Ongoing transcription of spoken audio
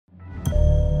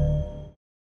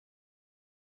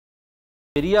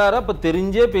பெரியார அப்ப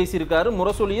தெரிஞ்சே பேசியிருக்காரு,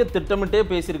 முரசொலியை திட்டமிட்டே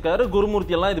பேசியிருக்காரு.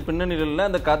 குருமூர்த்தி எல்லாம் இது பின்னணியில் இல்ல,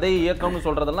 அந்த கதை இயக்கம்னு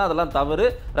சொல்றதெல்லாம் அதெல்லாம் தவறு.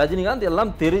 ரஜினிகாந்த்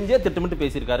எல்லாம் தெரிஞ்சே திட்டமிட்டு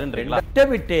பேசியிருக்காருன்றீங்களா?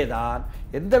 திட்டமிட்டே தான்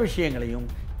எந்த விஷயங்களையும்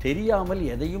தெரியாமல்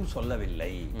எதையும் சொல்லவில்லை.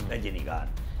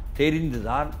 ரஜினிகாந்த்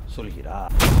தெரிந்துதான்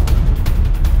சொல்கிறார்.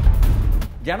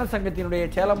 ஜனசங்கத்தினுடைய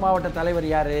சேலம் மாவட்ட தலைவர்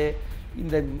யாரு?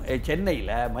 இந்த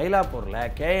சென்னையில் மயிலாப்பூரில்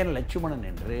KN லட்சுமணன்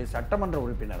என்று சட்டமன்ற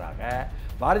உறுப்பினராக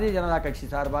பாரதிய ஜனதா கட்சி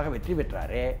சார்பாக வெற்றி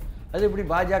பெற்றாரே, அது எப்படி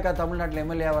பாஜக தமிழ்நாட்டில்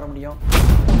MLA வர முடியும்?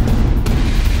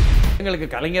 எங்களுக்கு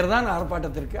கலைஞர் தான்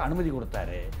ஆர்ப்பாட்டத்திற்கு அனுமதி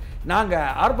கொடுத்தாரு.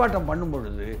 நாங்கள் ஆர்ப்பாட்டம் பண்ணும்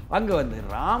பொழுது அங்கே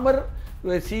ராமர்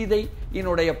சீதை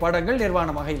என்னுடைய படங்கள்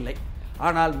நிர்வாணமாக இல்லை,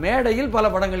 ஆனால் மேடையில் பல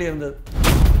படங்கள் இருந்தது.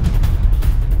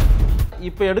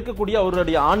 இப்ப எடுக்கக்கூடிய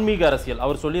அவருடைய ஆன்மீக அரசியல்,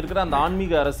 அவர் சொல்லியிருக்கிற அந்த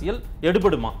ஆன்மீக அரசியல்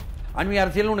எடுபடுமா? ஆன்மீக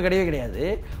அரசியல் ஒன்று கிடையவே கிடையாது.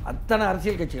 அத்தனை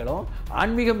அரசியல் கட்சிகளும்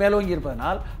ஆன்மீகம் மேலோங்கி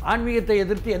இருப்பதனால் ஆன்மீகத்தை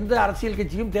எதிர்த்து எந்த அரசியல்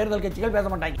கட்சியும் தேர்தல் கட்சிகள் பேச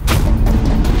மாட்டாங்க.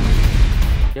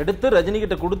 எடுத்து ரஜினி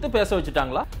கிட்ட கொடுத்து பேச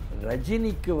வச்சுட்டாங்களா?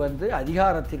 ரஜினிக்கு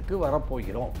அதிகாரத்திற்கு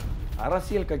வரப்போகிறோம்,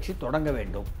 அரசியல் கட்சி தொடங்க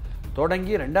வேண்டும்,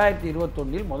 தொடங்கி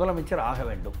 2021 முதலமைச்சர் ஆக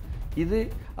வேண்டும், இது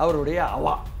அவருடைய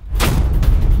அவா.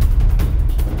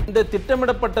 இந்த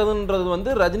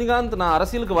திட்டமிடப்பட்டதுன்றது ரஜினிகாந்த் நான்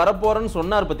அரசியலுக்கு வரப்போறேன்னு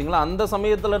சொன்னார் பாத்தீங்களா, அந்த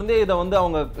சமயத்துல இருந்தே இதை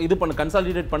அவங்க இது பண்ண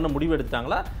கன்சாலிடேட் பண்ண முடிவு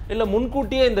எடுத்தாங்களா, இல்ல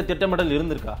முன்கூட்டியே இந்த திட்டமிடல்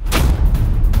இருந்திருக்கா?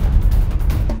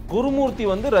 குருமூர்த்தி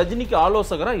ரஜினிக்கு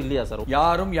ஆலோசகரா இல்லையா சார்?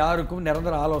 யாரும் யாருக்கும்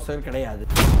நிரந்தர ஆலோசகர் கிடையாது.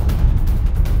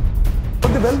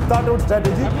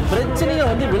 பிரச்சனையை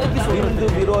விலக்கி சொல்லிருந்து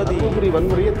விரோதி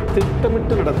வன்முறையை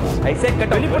திட்டமிட்டு நடக்கும்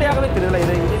வெளிப்படையாகவே தெரியல.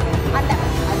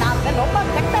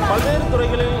 பல்வேறு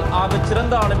துறைகளில் ஆக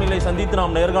சிறந்த ஆளுமைகளை சந்தித்து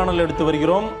நாம் நேர்காணல் எடுத்து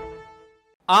வருகிறோம்.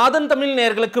 ஆதன் தமிழ்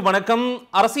நேயர்களுக்கு வணக்கம்.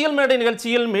 அரசியல் மேடை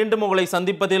நிகழ்ச்சியில் மீண்டும் உங்களை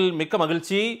சந்திப்பதில் மிக்க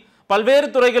மகிழ்ச்சி. பல்வேறு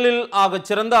துறைகளில் ஆக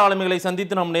சிறந்த ஆளுமைகளை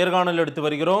சந்தித்து நாம் நேர்காணல் எடுத்து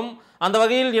வருகிறோம். அந்த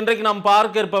வகையில் இன்றைக்கு நாம்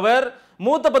பார்க்க இருப்பவர்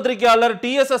மூத்த பத்திரிகையாளர்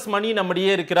TSS மணி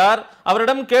நம்மிடையே இருக்கிறார்.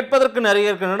 அவரிடம் கேட்பதற்கு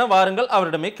நிறைய இருக்கின்றன, வாருங்கள்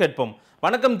அவரிடமே கேட்போம்.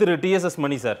 வணக்கம் திரு TSS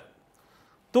மணி சார்.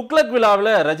 துக்ளக்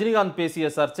விழாவில் ரஜினிகாந்த் பேசிய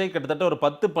சர்ச்சை கிட்டத்தட்ட ஒரு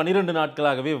 10-12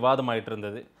 நாட்களாகவே விவாதமாயிட்டு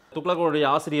இருந்தது. துக்ளக்குடைய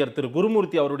ஆசிரியர் திரு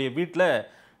குருமூர்த்தி அவருடைய வீட்டில்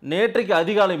நேற்றைக்கு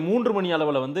அதிகாலை 3 மணி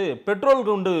அளவில் பெட்ரோல்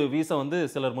குண்டு வீச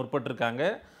சிலர் முற்பட்டிருக்காங்க.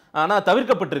 ஆனால்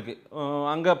தவிர்க்கப்பட்டிருக்கு.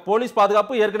 அங்கே போலீஸ்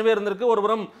பாதுகாப்பு ஏற்கனவே இருந்திருக்கு.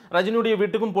 ஒருபுறம் ரஜினியுடைய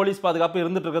வீட்டுக்கும் போலீஸ் பாதுகாப்பு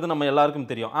இருந்துட்டு இருக்கிறது நம்ம எல்லாருக்கும்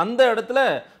தெரியும். அந்த இடத்துல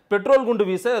பெட்ரோல் குண்டு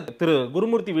வீச திரு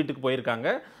குருமூர்த்தி வீட்டுக்கு போயிருக்காங்க.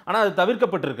 ஆனால் அது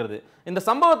தவிர்க்கப்பட்டிருக்கிறது. இந்த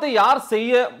சம்பவத்தை யார்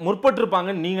செய்ய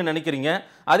முற்பட்டிருப்பாங்கன்னு நீங்க நினைக்கிறீங்க?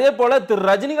 அதே போல திரு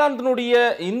ரஜினிகாந்தினுடைய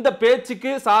இந்த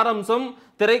பேச்சுக்கு சாராம்சம்,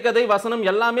 திரைக்கதை, வசனம்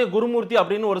எல்லாமே குருமூர்த்தி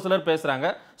அப்படின்னு ஒரு சிலர் பேசுறாங்க.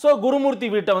 ஸோ குருமூர்த்தி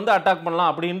வீட்டை அட்டாக்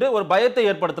பண்ணலாம் அப்படின்ட்டு ஒரு பயத்தை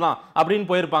ஏற்படுத்தலாம் அப்படின்னு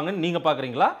போயிருப்பாங்கன்னு நீங்க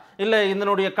பாக்குறீங்களா? இல்ல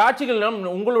இதனுடைய காட்சிகள்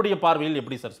உங்களுடைய பார்வையில்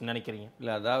எப்படி சார் நினைக்கிறீங்க?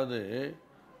 இல்லை, அதாவது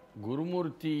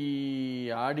குருமூர்த்தி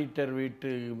ஆடிட்டர் வீட்டு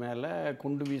மேலே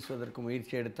குண்டு வீசுவதற்கு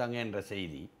முயற்சி எடுத்தாங்க என்ற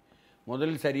செய்தி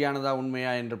முதலில் சரியானதா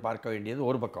உண்மையா என்று பார்க்க வேண்டியது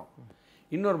ஒரு பக்கம்.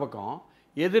 இன்னொரு பக்கம்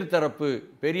எதிர்த்தரப்பு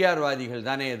பெரியார்வாதிகள்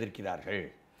தானே எதிர்க்கிறார்கள்,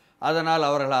 அதனால்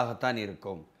அவர்களாகத்தான்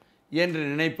இருக்கும் என்று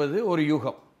நினைப்பது ஒரு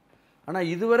யூகம். ஆனால்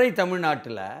இதுவரை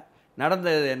தமிழ்நாட்டில்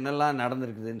நடந்தது என்னெல்லாம்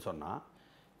நடந்திருக்குதுன்னு சொன்னால்,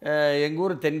 எங்கள்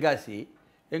ஊர் தென்காசி,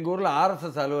 எங்கள் ஊரில்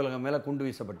RSS அலுவலகம் மேலே குண்டு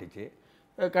வீசப்பட்டுச்சு.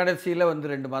 கடைசியில்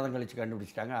 2 மாதம் கழித்து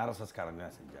கண்டுபிடிச்சிட்டாங்க, RSSகாரங்க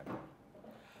தான் செஞ்சாங்க.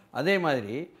 அதே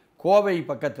மாதிரி கோவை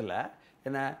பக்கத்தில்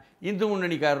இந்து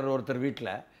முன்னணிக்காரர் ஒருத்தர்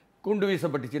வீட்டில் குண்டு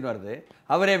வீசப்பட்டுச்சின்னு வருது,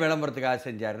 அவரே விளம்பரத்துக்காக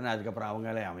செஞ்சாருன்னு அதுக்கப்புறம்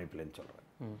அவங்களே அமைப்பில்லைன்னு சொல்கிறார்.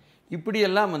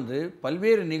 இப்படியெல்லாம்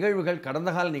பல்வேறு நிகழ்வுகள், கடந்த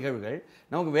கால நிகழ்வுகள்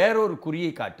நமக்கு வேறொரு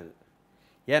குறியை காட்டுது.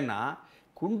 ஏன்னா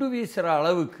குண்டு வீசுகிற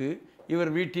அளவுக்கு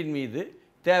இவர் வீட்டின் மீது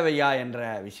தேவையா என்ற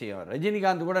விஷயம்.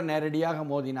 ரஜினிகாந்த் கூட நேரடியாக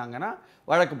மோதினாங்கன்னா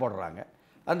வழக்கு போடுறாங்க,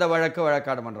 அந்த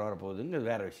வழக்காடு மன்றம் வரப்போகுதுங்கிறது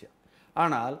வேறு விஷயம்.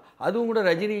 ஆனால் அதுவும் கூட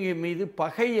ரஜினி மீது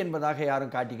பகை என்பதாக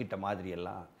யாரும் காட்டிக்கிட்ட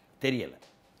மாதிரியெல்லாம் தெரியலை.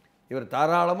 இவர்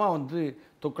தாராளமாக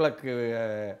துக்ளக்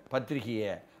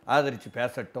பத்திரிகையை ஆதரித்து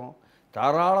பேசட்டும்,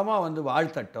 தாராளமாக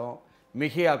வாழ்த்தட்டும்,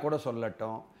 மிகையாக கூட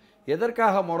சொல்லட்டும்.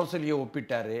 எதற்காக முரசொலியை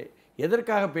ஒப்பிட்டார்,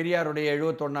 எதற்காக பெரியாருடைய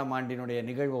 71ஆம் ஆண்டினுடைய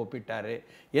நிகழ்வை ஒப்பிட்டார்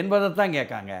என்பதைத்தான்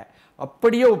கேட்காங்க.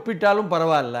 அப்படியே ஒப்பிட்டாலும்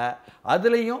பரவாயில்ல,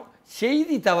 அதுலேயும்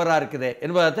செய்தி தவறாக இருக்குது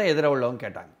என்பதைத்தான் எதிர உள்ளவங்க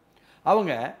கேட்டாங்க.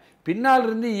 அவங்க பின்னால்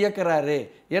இருந்து இயக்கிறாரு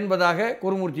என்பதாக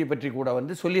குருமூர்த்தியை பற்றி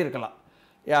கூட சொல்லியிருக்கலாம்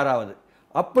யாராவது.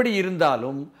 அப்படி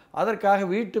இருந்தாலும் அதற்காக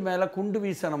வீட்டு மேலே குண்டு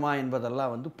வீசணுமா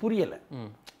என்பதெல்லாம் புரியலை.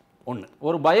 ஒன்று,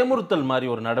 ஒரு பயமுறுத்தல் மாதிரி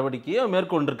ஒரு நடவடிக்கையை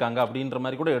மேற்கொண்டிருக்காங்க அப்படின்ற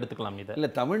மாதிரி கூட எடுத்துக்கலாம். இதை இல்லை,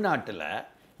 தமிழ்நாட்டில்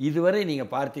இதுவரை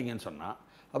நீங்கள் பார்த்தீங்கன்னு சொன்னால்,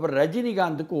 அப்புறம்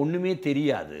ரஜினிகாந்துக்கு ஒன்றுமே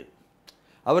தெரியாது,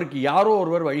 அவருக்கு யாரோ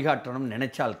ஒருவர் வழிகாட்டணும்னு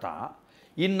நினைச்சால்தான்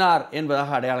இன்னார்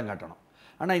என்பதாக அடையாளம் காட்டணும்.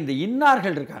 ஆனால் இந்த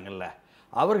இன்னார்கள் இருக்காங்கல்ல,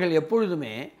 அவர்கள்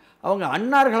எப்பொழுதுமே அவங்க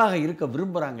அன்னார்களாக இருக்க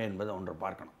விரும்புகிறாங்க என்பதை ஒன்று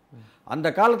பார்க்கணும். அந்த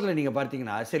காலத்தில் நீங்கள்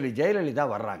பார்த்தீங்கன்னா செல்வி ஜெயலலிதா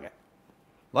வர்றாங்க,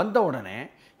 வந்த உடனே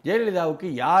ஜெயலலிதாவுக்கு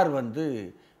யார் வந்து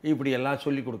இப்படியெல்லாம்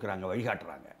சொல்லி கொடுக்குறாங்க,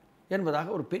 வழிகாட்டுறாங்க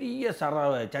என்பதாக ஒரு பெரிய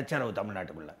சச்சரவு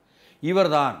தமிழ்நாட்டுக்குள்ள.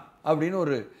 இவர்தான் அப்படின்னு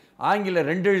ஒரு ஆங்கில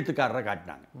 2 எழுத்துக்காரரை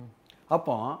காட்டினாங்க.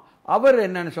 அப்போ அவர்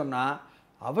என்னன்னு சொன்னால்,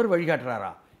 அவர்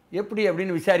வழிகாட்டுறாரா எப்படி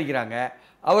அப்படின்னு விசாரிக்கிறாங்க.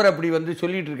 அவர் அப்படி வந்து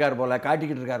சொல்லிகிட்டு இருக்கார் போல்,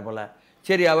 காட்டிக்கிட்டு இருக்கார் போல்.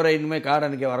 சரி, அவரை இனிமேல்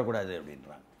கார்டனுக்கே வரக்கூடாது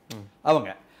அப்படின்றாங்க அவங்க.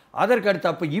 அதற்கடுத்து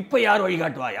அப்போ இப்போ யார்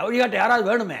வழிகாட்டுவா, வழிகாட்ட யாராவது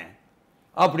வேணுமே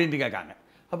அப்படின்ட்டு கேட்காங்க.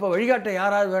 அப்போ வழிகாட்ட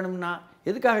யாராவது வேணும்னா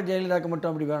எதுக்காக ஜெயலலிதாவுக்கு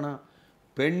மட்டும் அப்படி வேணும்?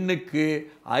 பெண்ணுக்கு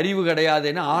அறிவு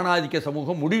கிடையாதுன்னு ஆணாதிக்க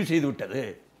சமூகம் முடிவு செய்து விட்டது.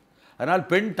 அதனால்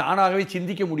பெண் தானாகவே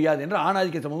சிந்திக்க முடியாது என்று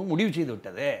ஆணாதிக்க சமூகம் முடிவு செய்து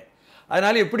விட்டது.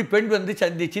 அதனால் எப்படி பெண் வந்து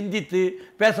சிந்தித்து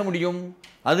பேச முடியும்?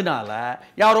 அதனால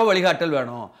யாரோ வழிகாட்டல்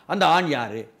வேணும். அந்த ஆண்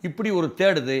யார்? இப்படி ஒரு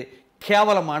தேடுது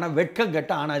கேவலமான வெட்கம்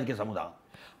கெட்ட ஆணாதிக்க சமுதாயம்.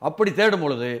 அப்படி தேடும்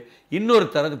பொழுது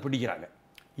இன்னொருத்தரது பிடிக்கிறாங்க,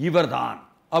 இவர் தான்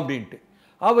அப்படின்ட்டு.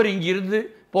 அவர் இங்கிருந்து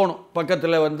போகணும்,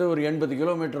 பக்கத்தில் வந்து ஒரு 80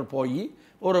 கிலோமீட்டர் போய்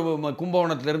ஒரு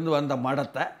கும்பகோணத்திலிருந்து வந்த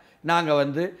மடத்தை நாங்கள்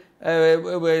வந்து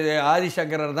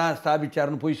ஆதிசங்கரர் தான்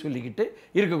ஸ்தாபிச்சார்னு போய் சொல்லிக்கிட்டு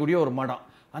இருக்கக்கூடிய ஒரு மடம்,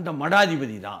 அந்த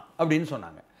மடாதிபதி தான் அப்படின்னு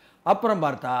சொன்னாங்க. அப்புறம்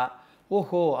பார்த்தா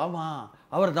ஓஹோ ஆமாம்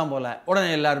அவர் தான் போல.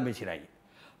 உடனே எல்லாரும் பேசுகிறாங்க,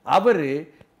 அவர்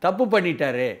தப்பு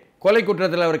பண்ணிட்டாரு, கொலை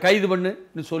குற்றத்தில் அவர் கைது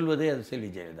பண்ணுன்னு சொல்வதே அது செல்வி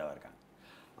ஜெயலலிதாவாக இருக்காங்க.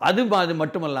 அது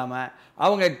மட்டும் இல்லாமல்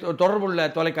அவங்க தொடர்புள்ள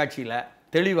தொலைக்காட்சியில்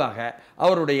தெளிவாக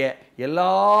அவருடைய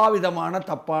எல்லா விதமான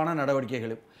தப்பான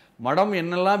நடவடிக்கைகளும், மடம்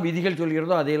என்னெல்லாம் விதிகள்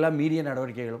சொல்கிறதோ அதையெல்லாம் மீறிய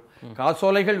நடவடிக்கைகளும்,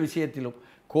 காசோலைகள் விஷயத்திலும்,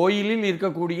 கோயிலில்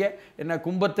இருக்கக்கூடிய என்ன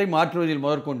கும்பத்தை மாற்றுவதில்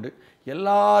முதற்கொண்டு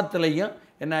எல்லாத்துலேயும்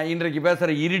என்ன இன்றைக்கு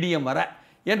பேசுகிற இரிடியம் வர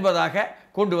என்பதாக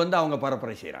கொண்டு வந்து அவங்க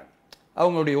பரப்புரை செய்கிறாங்க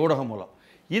அவங்களுடைய ஊடகம் மூலம்.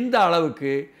 இந்த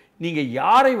அளவுக்கு நீங்கள்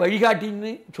யாரை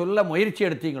வழிகாட்டின்னு சொல்ல முயற்சி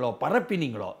எடுத்தீங்களோ,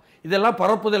 பரப்பினீங்களோ, இதெல்லாம்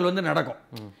பரப்புதல் வந்து நடக்கும்.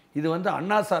 இது வந்து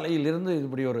அண்ணா சாலையிலிருந்து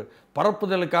இப்படி ஒரு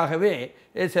பரப்புதலுக்காகவே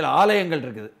சில ஆலயங்கள்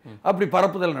இருக்குது. அப்படி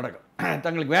பரப்புதல் நடக்கும்.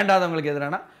 தங்களுக்கு வேண்டாதவங்களுக்கு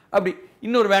எதிரான அப்படி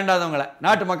இன்னொரு வேண்டாதவங்களை,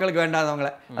 நாட்டு மக்களுக்கு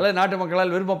வேண்டாதவங்களை அல்லது நாட்டு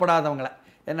மக்களால் விரும்பப்படாதவங்களை,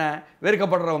 என்ன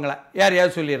வெறுக்கப்படுறவங்களை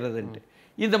யாரையாவது சொல்லிடுறதுன்ட்டு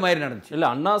இந்த மாதிரி நடந்துச்சு. இல்லை,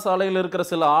 அண்ணா சாலையில் இருக்கிற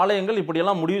சில ஆலயங்கள்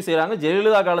இப்படியெல்லாம் முடிவு செய்கிறாங்க.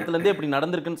 ஜெயலலிதா காலத்திலேருந்தே இப்படி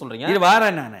நடந்திருக்குன்னு சொல்கிறீங்க. இது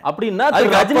வாரேன் நான். அப்படின்னா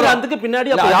ரஜினிகாந்துக்கு பின்னாடி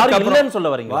யாரும் இல்லைன்னு சொல்ல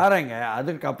வரீங்க? வாரேங்க.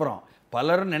 அதுக்கப்புறம்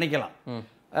பலரும் நினைக்கலாம்.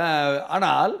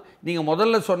 ஆனால் நீங்கள்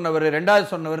முதல்ல சொன்னவர், ரெண்டாவது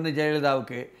சொன்னவர்னு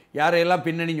ஜெயலலிதாவுக்கு யாரையெல்லாம்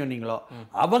பின்னணி சொன்னீங்களோ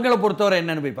அவங்கள பொறுத்தவரை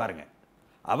என்னன்னு போய் பாருங்க.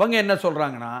 அவங்க என்ன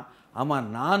சொல்கிறாங்கன்னா, ஆமாம்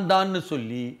நான் தான்னு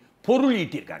சொல்லி பொருள்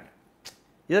ஈட்டியிருக்காங்க.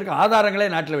 இதற்கு ஆதாரங்களே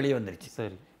நாட்டில் வெளியே வந்துருச்சு.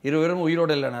 சரி, இருவரும்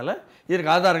உயிரோடு இல்லைனால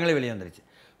இதற்கு ஆதாரங்களே வெளியே வந்துருச்சு.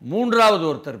 மூன்றாவது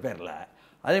ஒருத்தர் பேரில்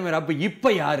அதேமாதிரி. அப்போ இப்போ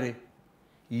யார்?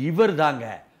 இவர் தாங்க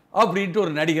அப்படின்ட்டு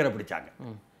ஒரு நடிகரை பிடிச்சாங்க,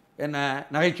 என்ன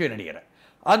நகைச்சுவை நடிகரை.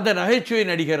 அந்த நகைச்சுவை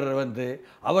நடிகர் வந்து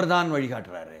அவர் தான்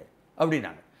வழிகாட்டுறாரு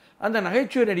அப்படின்னாங்க. அந்த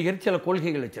நகைச்சுவை நடிகர் சில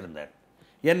கொள்கைகள் வச்சுருந்தார்.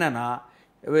 என்னன்னா,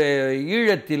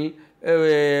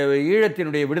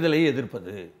 ஈழத்தினுடைய விடுதலையை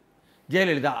எதிர்ப்பது,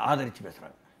 ஜெயலலிதா ஆதரித்து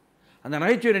பேசுகிறாங்க. அந்த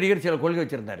நகைச்சுவை நடிகர் சில கொள்கை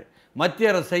வச்சுருந்தார்.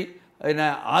 மத்திய அரசை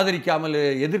ஆதரிக்காமல்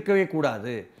எதிர்க்கவே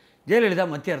கூடாது, ஜெயலலிதா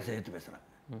மத்திய அரசை எதிர்த்து பேசுகிறாங்க.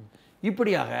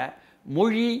 இப்படியாக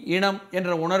மொழி இனம்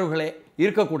என்ற உணர்வுகளே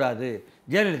இருக்கக்கூடாது,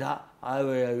 ஜெயலலிதா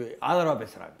ஆதரவாக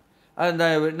பேசுகிறாங்க அந்த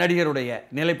நடிகருடைய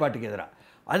நிலைப்பாட்டுக்கு எதிராக.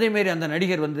 அதேமாரி அந்த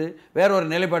நடிகர் வந்து வேற ஒரு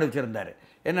நிலைப்பாடு வச்சுருந்தார்.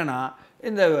 என்னென்னா,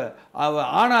 இந்த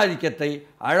ஆணாதிக்கத்தை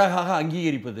அழகாக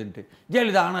அங்கீகரிப்பதுன்ட்டு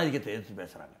ஜெயலலிதா ஆணாதிக்கத்தை எதிர்த்து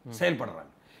பேசுகிறாங்க,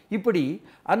 செயல்படுறாங்க. இப்படி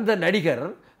அந்த நடிகர்,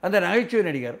 அந்த நகைச்சுவை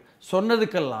நடிகர்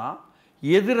சொன்னதுக்கெல்லாம்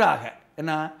எதிராக,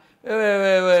 என்ன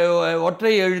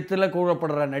ஒற்றை எழுத்தில்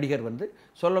கூறப்படுற நடிகர் வந்து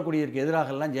சொல்லக்கூடியதற்கு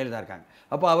எதிராகலாம் ஜெயலலிதா இருக்காங்க.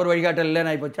 அப்போ அவர் வழிகாட்டல்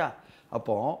இல்லைன்னு ஆகிப்போச்சா?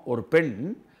 அப்போது ஒரு பெண்,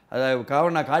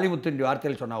 அதாவது நான் காளிமுத்துன்ற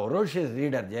வார்த்தையில் சொன்னால் ஒரோஷியஸ்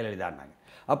ரீடர் ஜெயலலிதான்னாங்க.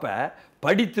 அப்போ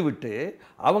படித்து விட்டு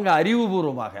அவங்க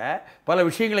அறிவுபூர்வமாக பல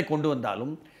விஷயங்களை கொண்டு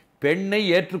வந்தாலும் பெண்ணை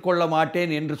ஏற்றுக்கொள்ள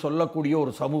மாட்டேன் என்று சொல்லக்கூடிய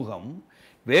ஒரு சமூகம்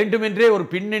வேண்டுமென்றே ஒரு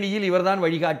பின்னணியில் இவர்தான்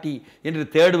வழிகாட்டி என்று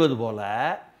தேடுவது போல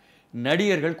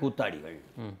நடிகர்கள் கூத்தாடிகள்.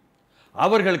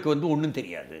 அவர்களுக்கு வந்து ஒன்றும்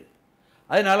தெரியாது,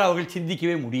 அதனால் அவர்கள்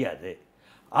சிந்திக்கவே முடியாது,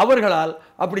 அவர்களால்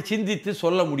அப்படி சிந்தித்து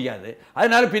சொல்ல முடியாது,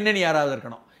 அதனால் பின்னணி யாராவது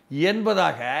இருக்கணும்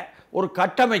என்பதாக ஒரு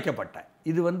கட்டமைக்கப்பட்ட,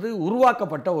 இது வந்து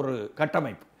உருவாக்கப்பட்ட ஒரு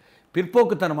கட்டமைப்பு,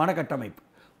 பிற்போக்குத்தனமான கட்டமைப்பு.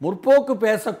 முற்போக்கு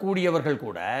பேசக்கூடியவர்கள்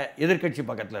கூட எதிர்க்கட்சி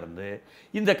பக்கத்தில் இருந்து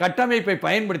இந்த கட்டமைப்பை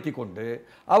பயன்படுத்தி கொண்டு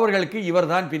அவர்களுக்கு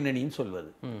இவர்தான் பின்னணின்னு சொல்வது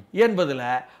என்பதில்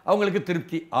அவங்களுக்கு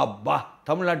திருப்தி. அப்பா,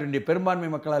 தமிழ்நாட்டினுடைய பெரும்பான்மை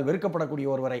மக்களால் வெறுக்கப்படக்கூடிய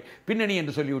ஒருவரை பின்னணி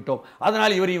என்று சொல்லிவிட்டோம்,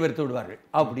 அதனால் இவரையும் வெறுத்து விடுவார்கள்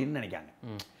அப்படின்னு நினைக்காங்க.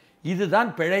 இதுதான்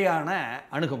பிழையான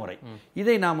அணுகுமுறை.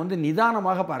 இதை நாம் வந்து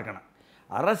நிதானமாக பார்க்கணும்.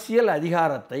 அரசியல்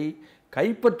அதிகாரத்தை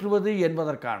கைப்பற்றுவது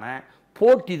என்பதற்கான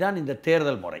போட்டி தான் இந்த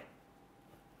தேர்தல் முறை.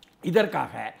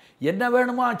 இதற்காக என்ன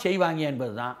வேணுமோ செய்வாங்க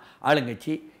என்பது தான்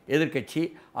ஆளுங்கட்சி, எதிர்கட்சி,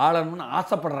 ஆளணும்னு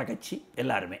ஆசைப்படுற கட்சி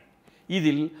எல்லாருமே.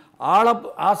 இதில்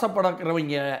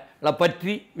ஆசைப்படுறவங்களை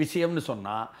பற்றி விஷயம்னு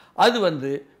சொன்னால் அது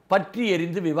வந்து பற்றி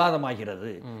எரிந்து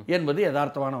விவாதமாகிறது என்பது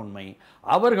யதார்த்தமான உண்மை.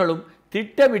 அவர்களும்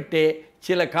திட்டமிட்டே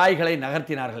சில காய்களை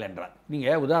நகர்த்தினார்கள் என்றார்.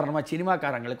 நீங்கள் உதாரணமாக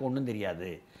சினிமாக்காரங்களுக்கு ஒன்றும் தெரியாது,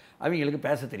 அவங்களுக்கு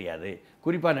பேச தெரியாது,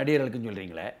 குறிப்பாக நடிகர்களுக்குன்னு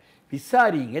சொல்கிறீங்களே,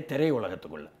 விசாரிங்க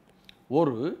திரையுலகத்துக்குள்ள.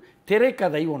 ஒரு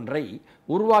திரைக்கதை ஒன்றை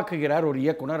உருவாக்குகிறார் ஒரு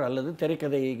இயக்குனர், அல்லது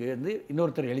திரைக்கதையை வந்து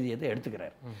இன்னொருத்தர் எழுதியதை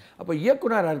எடுத்துக்கிறார். அப்போ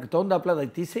இயக்குனர் அதுக்கு தகுந்தாப்பில் அதை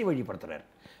திசை வழிப்படுத்துகிறார்.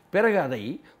 பிறகு அதை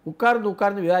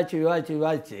உட்கார்ந்து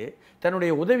விவாதித்து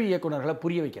தன்னுடைய உதவி இயக்குனர்களை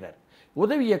புரிய வைக்கிறார்.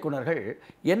 உதவி இயக்குனர்கள்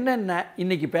என்னென்ன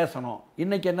இன்றைக்கி பேசணும்,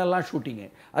 இன்றைக்கி என்னெல்லாம் ஷூட்டிங்கு,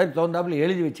 அதுக்கு தகுந்தாப்பில்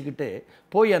எழுதி வச்சுக்கிட்டு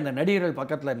போய் அந்த நடிகர்கள்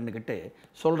பக்கத்தில் நின்றுக்கிட்டு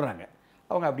சொல்கிறாங்க.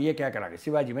 அவங்க அப்படியே கேட்குறாங்க.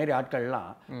 சிவாஜி மாரி ஆட்கள்லாம்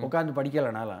உட்காந்து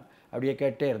படிக்கலைனாலும் அப்படியே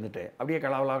கேட்டே இருந்துட்டு அப்படியே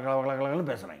கலகலன்னு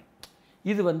பேசுகிறாங்க.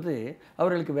 இது வந்து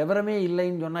அவர்களுக்கு விவரமே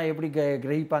இல்லைன்னு சொன்னால் எப்படி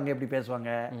கிரகிப்பாங்க, எப்படி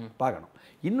பேசுவாங்க பார்க்கணும்.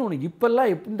 இன்னொன்று,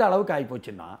 இப்போல்லாம் இந்த அளவுக்கு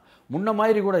ஆகிப்போச்சுன்னா முன்ன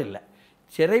மாதிரி கூட இல்லை.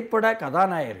 திரைப்பட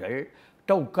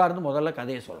கதாநாயகர்கள்கிட்ட உட்கார்ந்து முதல்ல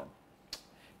கதையை சொல்லணும்.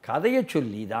 கதையை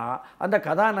சொல்லி தான் அந்த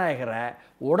கதாநாயகரை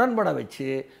உடன்பட வச்சு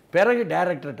பிறகு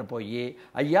டைரக்டர்கிட்ட போய்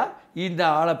ஐயா இந்த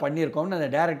ஆளை பண்ணியிருக்கோம்னு அந்த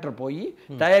டைரக்டர் போய்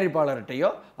தயாரிப்பாளர்கிட்டையோ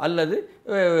அல்லது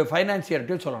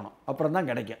ஃபைனான்சியர்கிட்டையோ சொல்லணும். அப்புறம் தான்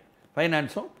கிடைக்கும்.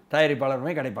 ஃபைனான்ஸும்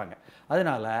தயாரிப்பாளருமே கிடைப்பாங்க.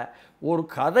 அதனால் ஒரு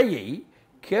கதையை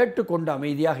கேட்டுக்கொண்டு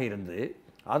அமைதியாக இருந்து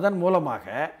அதன் மூலமாக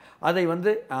அதை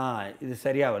வந்து இது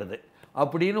சரியாக வருது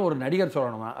அப்படின்னு ஒரு நடிகர்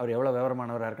சொல்லணுமா, அவர் எவ்வளோ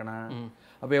விவரமானவராக இருக்கணும்,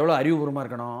 அப்போ எவ்வளோ அறிவுபூர்வமாக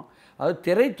இருக்கணும். அது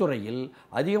திரைத்துறையில்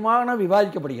அதிகமான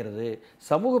விவாதிக்கப்படுகிறது.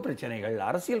 சமூக பிரச்சனைகள்,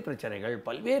 அரசியல் பிரச்சனைகள்,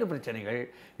 பல்வேறு பிரச்சனைகள்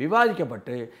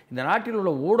விவாதிக்கப்பட்டு இந்த நாட்டில்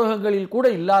உள்ள ஊடகங்களில் கூட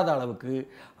இல்லாத அளவுக்கு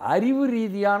அறிவு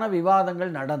ரீதியான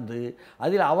விவாதங்கள் நடந்து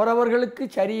அதில் அவரவர்களுக்கு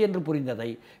சரி என்று புரிந்ததை,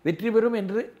 வெற்றி பெறும்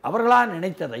என்று அவர்களாக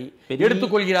நினைத்ததை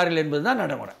எடுத்துக்கொள்கிறார்கள் என்பதுதான்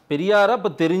நடைமுறை. பெரியாரா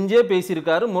இப்போ தெரிஞ்சே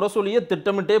பேசியிருக்காரு, முரசொலியை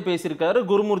திட்டமிட்டே பேசியிருக்காரு.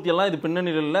 குருமூர்த்தி எல்லாம் இது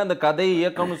பின்னணியில் இல்லை, அந்த கதை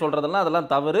இயக்கம்னு சொல்றதெல்லாம்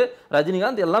அதெல்லாம் தவறு.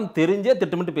 ரஜினிகாந்த் எல்லாம் தெரிஞ்சே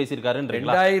திட்டமிட்டு பேசியிருக்காரு.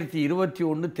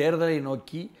 2021 தேர்தலை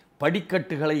நோக்கி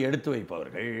படிக்கட்டுகளை எடுத்து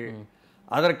வைப்பவர்கள்,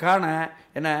 அதற்கான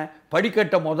என்ன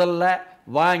படிக்கட்டை முதல்ல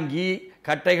வாங்கி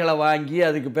கட்டைகளை வாங்கி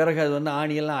அதுக்கு பிறகு அது வந்து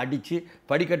ஆணியெல்லாம் அடித்து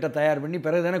படிக்கட்டை தயார் பண்ணி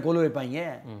பிறகு தானே கொலு வைப்பாங்க.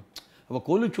 அப்போ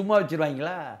கொலு சும்மா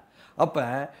வச்சுருவாங்களா? அப்போ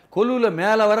கொலுவில்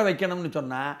மேலே வர வைக்கணும்னு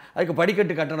சொன்னால் அதுக்கு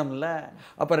படிக்கட்டு கட்டணும் இல்லை?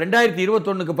 அப்போ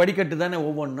 2021க்கு படிக்கட்டு தானே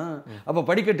ஒவ்வொன்றும். அப்போ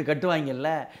படிக்கட்டு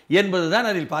கட்டுவாங்கல்ல என்பது தான்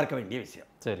அதில் பார்க்க வேண்டிய விஷயம்.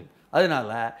 சரி,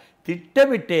 அதனால்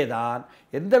திட்டமிட்டே தான்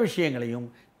எந்த விஷயங்களையும்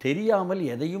தெரியாமல்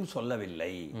எதையும்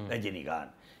சொல்லவில்லை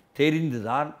ரஜினிகாந்த்,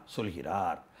 தெரிந்துதான்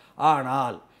சொல்கிறார்.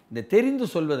 ஆனால் இந்த தெரிந்து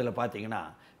சொல்வதில் பார்த்தீங்கன்னா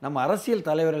நம்ம அரசியல்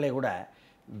தலைவர்களே கூட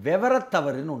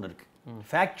விவரத்தவறுன்னு ஒன்று இருக்குது,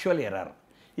 ஃபேக்சுவல் எரர்.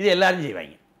 இது எல்லாரும்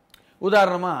செய்வாங்க.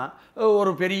 உதாரணமாக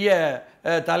ஒரு பெரிய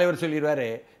தலைவர் சொல்லிடுவார்,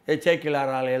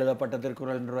 சேக்கிலாரால் எழுதப்பட்ட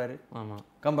திருக்குறள்ன்றவார்,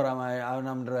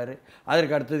 கம்பராமாயணம்ன்றவார்.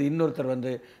 அதற்கு அடுத்தது இன்னொருத்தர்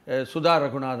வந்து சுதா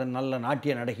ரகுநாதன் நல்ல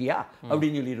நாட்டிய நடிகையா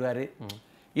அப்படின்னு சொல்லிடுவார்.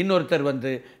 இன்னொருத்தர்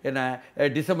வந்து என்ன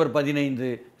டிசம்பர் 15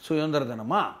 சுதந்திர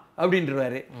தினமா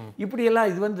அப்படின்றவாரு. இப்படியெல்லாம்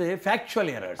இது வந்து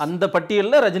ஃபேக்சுவல் எரர். அந்த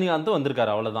பட்டியலில் ரஜினிகாந்த்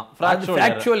வந்திருக்காரு, அவ்வளவுதான்.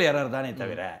 ஃபேக்சுவல் எரர் தானே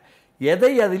தவிர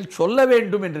எதை அதில் சொல்ல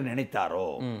வேண்டும் என்று நினைத்தாரோ,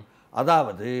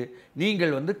 அதாவது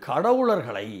நீங்கள் வந்து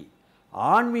கடவுளர்களை,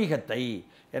 ஆன்மீகத்தை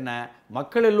என்ன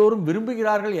மக்கள் எல்லோரும்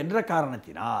விரும்புகிறார்கள் என்ற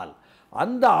காரணத்தினால்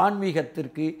அந்த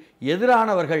ஆன்மீகத்திற்கு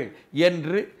எதிரானவர்கள்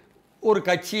என்று ஒரு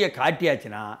கட்சியை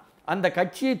காட்டியாச்சுன்னா அந்த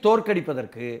கட்சியை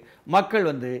தோற்கடிப்பதற்கு மக்கள்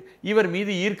வந்து இவர்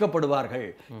மீது ஈர்க்கப்படுவார்கள்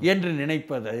என்று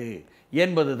நினைப்பது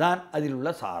என்பதுதான் அதில்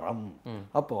உள்ள சாரம்.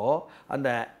 அப்போ அந்த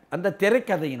அந்த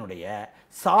திரைக்கதையினுடைய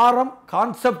சாரம்,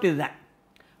 கான்செப்ட் இதுதான்.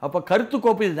 அப்போ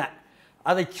கருத்துக்கோப்பு இதுதான்.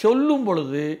 அதை சொல்லும்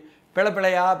பொழுது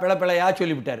பிழைப்பிழையா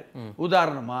சொல்லிவிட்டார்.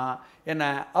 உதாரணமா என்ன,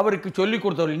 அவருக்கு சொல்லி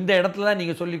கொடுத்தவர் இந்த இடத்துல தான்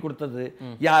நீங்கள் சொல்லி கொடுத்தது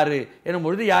யாரு என்னும்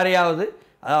பொழுது யாரையாவது,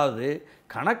 அதாவது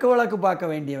கணக்கு வழக்கு பார்க்க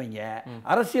வேண்டியவங்க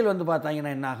அரசியல் வந்து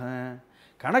பார்த்தாங்கன்னா என்னாகும்?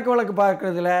 கணக்கு வழக்கு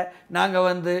பார்க்குறதுல நாங்கள்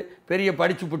வந்து பெரிய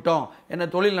படிச்சு விட்டோம், என்ன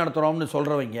தொழில் நடத்துகிறோம்னு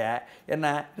சொல்கிறவங்க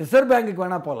என்ன ரிசர்வ் பேங்குக்கு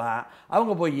வேணால் போகலாம்.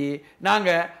 அவங்க போய்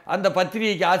நாங்கள் அந்த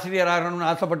பத்திரிகைக்கு ஆசிரியர் ஆகணும்னு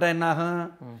ஆசைப்பட்டால் என்னாகும்?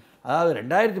 அதாவது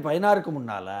 2016க்கு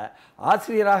முன்னால்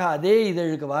ஆசிரியராக அதே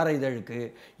இதழுக்கு, வார இதழுக்கு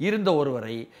இருந்த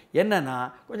ஒருவரை என்னன்னா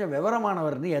கொஞ்சம்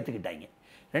விவரமானவர்னு ஏற்றுக்கிட்டாங்க.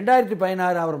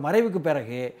 2016 அவர் மறைவுக்கு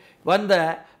பிறகு வந்த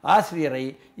ஆசிரியரை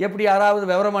எப்படி யாராவது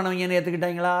விவரமானவங்கன்னு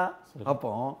ஏற்றுக்கிட்டாங்களா?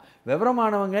 அப்போ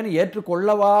விவரமானவங்கன்னு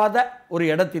ஏற்றுக்கொள்ளவாத ஒரு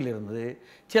இடத்திலிருந்து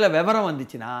சில விவரம்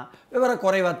வந்துச்சுன்னா விவரம்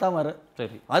குறைவாக தான் வரும்.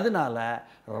 சரி, அதனால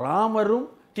ராமரும்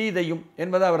சீதையும்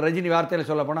என்பதை அவர் ரஜினி வார்த்தையில்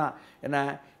சொல்ல போனால் என்ன,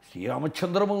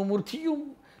 ஸ்ரீராமச்சந்திரமூர்த்தியும்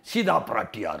சீதா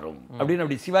பிராட்டியாரும் அப்படின்னு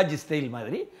அப்படி சிவாஜி ஸ்டைல்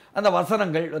மாதிரி அந்த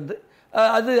வசனங்கள் வந்து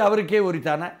அது அவருக்கே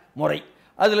உரித்தான முறை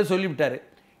அதில் சொல்லிவிட்டார்.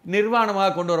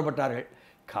 நிர்வாணமாக கொண்டு வரப்பட்டார்கள்.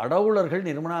 கடவுளர்கள்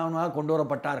நிர்மாணமாக கொண்டு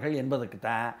வரப்பட்டார்கள் என்பதற்கு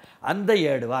தான் அந்த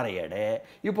ஏடு வார ஏடு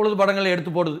இப்பொழுது படங்களை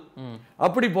எடுத்து போடுது.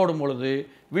 அப்படி போடும் பொழுது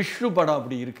விஷ்ணு படம்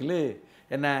அப்படி இருக்குல்ல,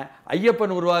 என்ன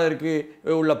ஐயப்பன் உருவாதற்கு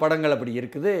உள்ள படங்கள் அப்படி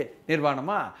இருக்குது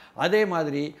நிர்வாணமாக. அதே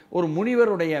மாதிரி ஒரு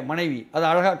முனிவருடைய மனைவி, அது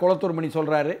அழகாக குளத்தூர் மணி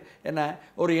சொல்கிறாரு, என்ன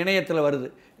ஒரு இணையத்தில் வருது,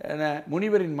 என்ன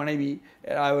முனிவரின் மனைவி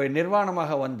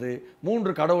நிர்வாணமாக வந்து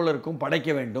 3 கடவுளருக்கும்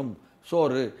படைக்க வேண்டும்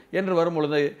சோறு என்று வரும்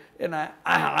பொழுது என்ன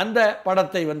அந்த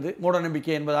படத்தை வந்து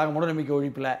மூடநம்பிக்கை என்பதாக, மூடநம்பிக்கை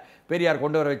ஒழிப்பில் பெரியார்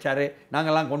கொண்டு வர வச்சார்,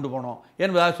 நாங்கள்லாம் கொண்டு போனோம்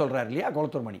என்பதாக சொல்கிறார் இல்லையா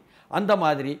குளத்தூர் மணி. அந்த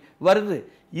மாதிரி வருது.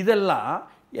 இதெல்லாம்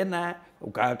என்ன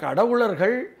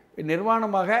கடவுளர்கள்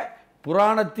நிர்வாணமாக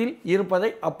புராணத்தில் இருப்பதை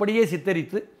அப்படியே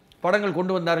சித்தரித்து படங்கள்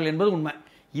கொண்டு வந்தார்கள் என்பது உண்மை.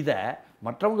 இதை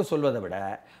மற்றவங்க சொல்வதை விட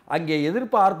அங்கே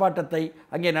எதிர்ப்பு ஆர்ப்பாட்டத்தை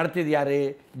அங்கே நடத்தியது யார்?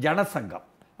 ஜனசங்கம்.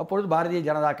 அப்பொழுது பாரதிய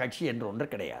ஜனதா கட்சி என்று ஒன்று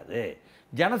கிடையாது.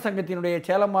 ஜனசங்கத்தினுடைய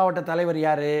சேலம் மாவட்ட தலைவர்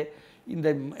யார்? இந்த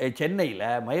சென்னையில்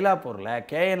மயிலாப்பூரில்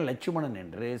KN லட்சுமணன்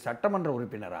என்று சட்டமன்ற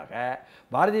உறுப்பினராக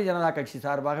பாரதிய ஜனதா கட்சி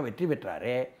சார்பாக வெற்றி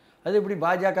பெற்றாரே, அது எப்படி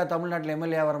பாஜக தமிழ்நாட்டில்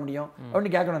எம்எல்ஏ வர முடியும்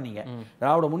அப்படின்னு கேட்கணும். நீங்கள்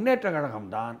திராவிட முன்னேற்ற கழகம்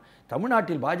தான்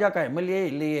தமிழ்நாட்டில் பாஜக எம்எல்ஏ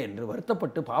இல்லையே என்று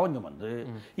வருத்தப்பட்டு பாவஞ்சம் வந்து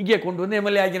இங்கே கொண்டு வந்து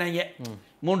எம்எல்ஏ ஆக்கினாங்க.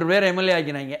 3 பேர் எம்எல்ஏ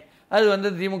ஆக்கினாங்க. அது வந்து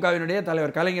திமுகவினுடைய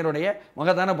தலைவர் கலைஞருடைய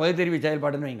மகத்தான பகுத்தறிவு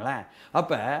செயல்பாடுன்னு வைங்களேன்.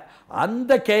 அப்போ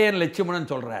அந்த KN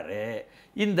லட்சுமணன் சொல்கிறாரு,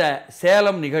 இந்த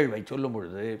சேலம் நிகழ்வை சொல்லும்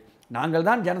பொழுது நாங்கள்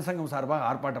தான் ஜனசங்கம் சார்பாக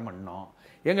ஆர்ப்பாட்டம் பண்ணோம்,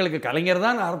 எங்களுக்கு கலைஞர்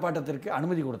தான் ஆர்ப்பாட்டத்திற்கு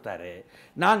அனுமதி கொடுத்தாரு,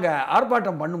 நாங்கள்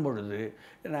ஆர்ப்பாட்டம் பண்ணும் பொழுது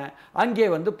அங்கே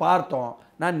வந்து பார்த்தோம்,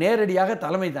 நான் நேரடியாக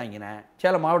தலைமை தாங்கினேன்,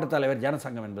 சேலம் மாவட்ட தலைவர்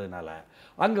ஜனசங்கம் என்பதனால.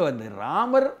 அங்கே வந்து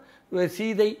ராமர்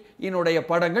சீதையினுடைய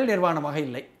படங்கள் நிர்வாணமாக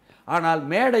இல்லை, ஆனால்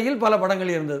மேடையில் பல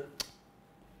படங்கள் இருந்தது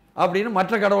அப்படின்னு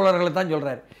மற்ற கடவுளர்களை தான்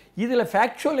சொல்கிறார். இதில்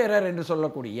ஃபேக்சுவல் எரர் என்று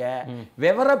சொல்லக்கூடிய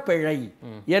விவரப்பிழை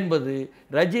என்பது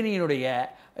ரஜினியினுடைய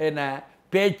என்ன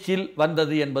பேச்சில்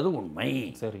வந்தது என்பது உண்மை.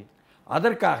 சரி,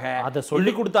 அதற்காக அதை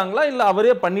சொல்லி கொடுத்தாங்களா இல்லை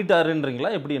அவரே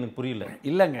பண்ணிட்டாருன்றீங்களா? எப்படி எனக்கு புரியல.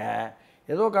 இல்லைங்க,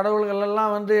 ஏதோ கடவுள்கள்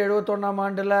எல்லாம் வந்து 71ஆம்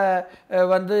ஆண்டில்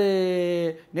வந்து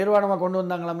நிர்வாணமாக கொண்டு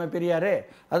வந்தாங்களாமே பெரியார்,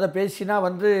 அதை பேசினா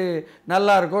வந்து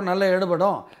நல்லா இருக்கும், நல்லா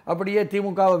எடுபடும், அப்படியே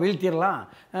திமுகவை வீழ்த்திடலாம்,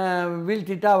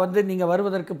 வீழ்த்திட்டா வந்து நீங்கள்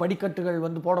வருவதற்கு படிக்கட்டுகள்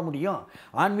வந்து போட முடியும்.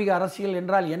 ஆன்மீக அரசியல்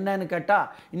என்றால் என்னன்னு கேட்டால்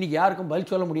இன்றைக்கி யாருக்கும்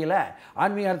பதில் சொல்ல முடியலை.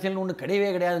 ஆன்மீக அரசியல்னு ஒன்று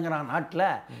கிடையவே கிடையாதுங்கிறான் நாட்டில்,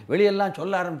 வெளியெல்லாம்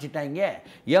சொல்ல ஆரம்பிச்சிட்டாங்க.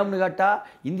 ஏன்னு கேட்டால்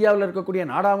இந்தியாவில் இருக்கக்கூடிய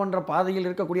நாடாளுமன்ற பாதையில்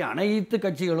இருக்கக்கூடிய அனைத்து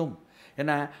கட்சிகளும்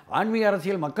என்ன ஆன்மீக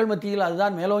அரசியல் மக்கள் மத்தியில்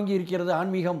அதுதான் மேலோங்கி இருக்கிறது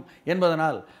ஆன்மீகம்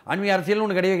என்பதனால். ஆன்மீக அரசியல்னு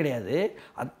ஒன்று கிடையவே கிடையாது.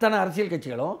 அத்தனை அரசியல்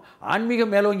கட்சிகளும்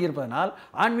ஆன்மீகம் மேலோங்கி இருப்பதனால்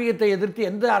ஆன்மீகத்தை எதிர்த்து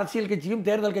எந்த அரசியல் கட்சியும்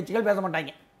தேர்தல் கட்சிகள் பேச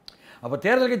மாட்டாங்க. அப்போ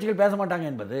தேர்தல் கட்சிகள் பேச மாட்டாங்க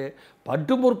என்பது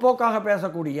பட்டு முற்போக்காக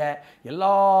பேசக்கூடிய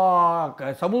எல்லா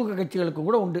சமூக கட்சிகளுக்கும்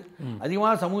கூட உண்டு.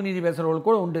 அதிகமாக சமூக நீதி பேசுகிறவங்களுக்கு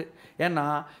கூட உண்டு. ஏன்னா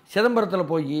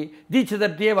சிதம்பரத்தில் போய்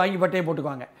தீட்சிதர்த்தியே வாங்கி பட்டையை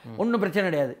போட்டுக்குவாங்க, ஒன்றும் பிரச்சனை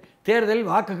கிடையாது, தேர்தலில்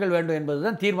வாக்குகள் வேண்டும் என்பது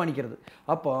தான் தீர்மானிக்கிறது.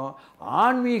 அப்போ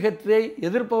ஆன்மீகத்தை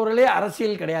எதிர்ப்பவர்களே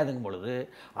அரசியல் கிடையாதுங்கும் பொழுது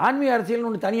ஆன்மீக அரசியல்னு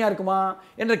ஒன்று தனியாக இருக்குமா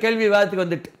என்ற கேள்வி விவாதத்துக்கு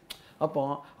வந்துட்டு, அப்போ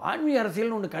ஆன்மீக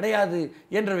அரசியல்னு ஒன்று கிடையாது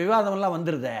என்ற விவாதமெல்லாம்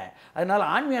வந்துடுதே. அதனால்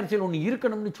ஆன்மீக அரசியல் ஒன்று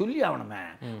இருக்கணும்னு சொல்லி ஆகணுமே.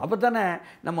 அப்போ தானே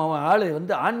நம்ம ஆள்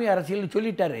வந்து ஆன்மீக அரசியல்னு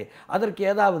சொல்லிட்டாரு, அதற்கு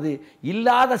ஏதாவது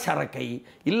இல்லாத சரக்கை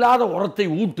இல்லாத உரத்தை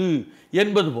ஊட்டு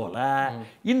என்பது போல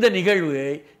இந்த நிகழ்வு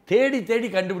தேடி தேடி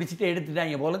கண்டுபிடிச்சிட்டு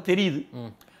எடுத்துட்டாங்க போல தெரியுது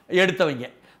எடுத்தவங்க.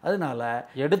 அதனால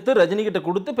எடுத்து ரஜினிகிட்ட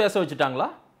கொடுத்து பேச வச்சுட்டாங்களா?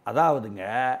 அதாவதுங்க,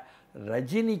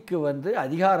 ரஜினிக்கு வந்து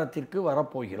அதிகாரத்திற்கு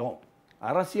வரப்போகிறோம்,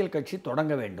 அரசியல் கட்சி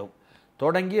தொடங்க வேண்டும்,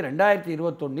 தொடங்கி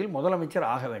 2021 முதலமைச்சர்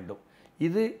ஆக வேண்டும்,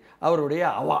 இது அவருடைய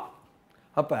அவா.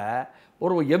 அப்போ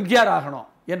ஒரு எம்ஜிஆர் ஆகணும்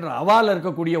என்ற அவாவில்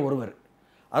இருக்கக்கூடிய ஒருவர்,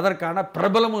 அதற்கான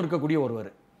பிரபலமும் இருக்கக்கூடிய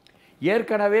ஒருவர்,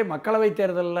 ஏற்கனவே மக்களவைத்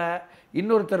தேர்தலில்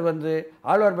இன்னொருத்தர் வந்து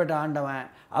ஆழ்வார்பேட்டை ஆண்டவன்,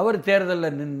 அவர்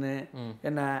தேர்தலில் நின்று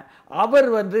என்ன அவர்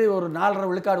வந்து ஒரு 4.5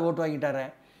 விழுக்காடு ஓட்டு வாங்கிட்டார்.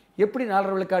 எப்படி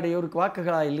 4.5 விழுக்காடு? இவருக்கு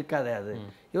வாக்குகளாக இருக்காதே, அது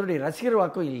இவருடைய ரசிகர்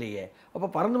வாக்கும் இல்லையே. அப்போ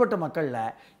பறந்துபட்ட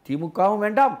மக்களில் திமுகவும்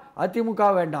வேண்டாம்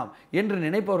அதிமுகவும் வேண்டாம் என்று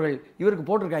நினைப்பவர்கள் இவருக்கு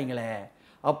போட்டிருக்காங்களே.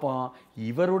 அப்போ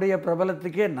இவருடைய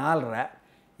பிரபலத்துக்கே 4.5,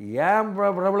 ஏன்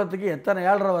பிரபலத்துக்கு எத்தனை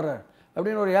 7.5 வர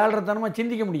அப்படின்னு ஒரு 7.5 தனமாக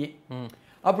சிந்திக்க முடியும்.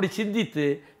 அப்படி சிந்தித்து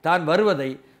தான்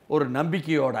வருவதை ஒரு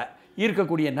நம்பிக்கையோட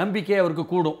இருக்கக்கூடிய நம்பிக்கை அவருக்கு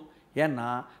கூடும். ஏன்னா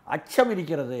அச்சம்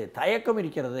இருக்கிறது, தயக்கம்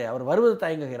இருக்கிறது, அவர் வருவது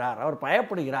தயங்குகிறார், அவர்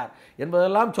பயப்படுகிறார்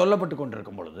என்பதெல்லாம் சொல்லப்பட்டு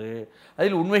கொண்டிருக்கும் பொழுது,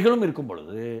 அதில் உண்மைகளும் இருக்கும்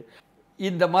பொழுது,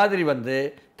 இந்த மாதிரி வந்து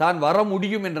தான் வர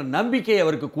முடியும் என்ற நம்பிக்கை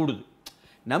அவருக்கு கூடுது.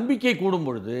 நம்பிக்கை கூடும்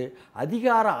பொழுது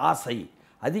அதிகார ஆசை,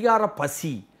 அதிகார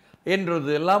பசி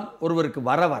என்றது எல்லாம் ஒருவருக்கு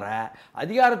வர வர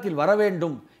அதிகாரத்தில் வர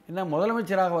வேண்டும். என்ன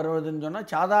முதலமைச்சராக வருவதுன்னு சொன்னால்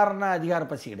சாதாரண அதிகார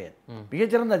பசி கிடையாது,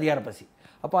 மிகச்சிறந்த அதிகார பசி.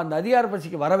 அப்போ அந்த அதிகார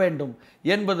பசிக்கு வர வேண்டும்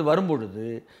என்பது வரும்பொழுது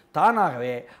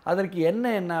தானாகவே அதற்கு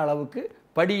என்ன அளவுக்கு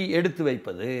படி எடுத்து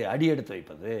வைப்பது, அடி எடுத்து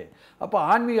வைப்பது. அப்போ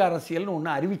ஆன்மீக அரசியல்னு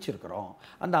ஒன்று அறிவிச்சிருக்கிறோம்.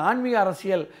 அந்த ஆன்மீக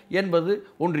அரசியல் என்பது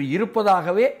ஒன்று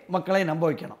இருப்பதாகவே மக்களை நம்ப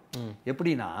வைக்கணும்.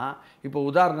 எப்படின்னா, இப்போ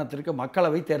உதாரணத்திற்கு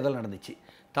மக்களவை தேர்தல் நடந்துச்சு.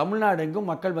 தமிழ்நாடு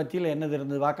எங்கும் மக்கள் மத்தியில் என்னது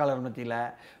இருந்தது? வாக்காளர் மத்தியில்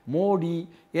மோடி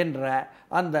என்ற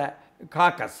அந்த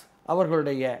காக்கஸ்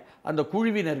அவர்களுடைய அந்த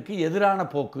குழுவினருக்கு எதிரான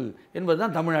போக்கு என்பது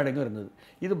தான் தமிழ்நாடுங்க இருந்தது.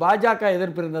 இது பாஜக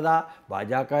எதிர்ப்பு இருந்ததா?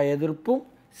 பாஜக எதிர்ப்பும்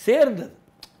சேர்ந்தது.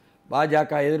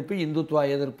 பாஜக எதிர்ப்பு, இந்துத்துவா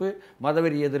எதிர்ப்பு,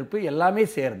 மதவெறி எதிர்ப்பு எல்லாமே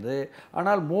சேர்ந்து.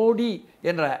 ஆனால் மோடி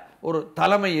என்ற ஒரு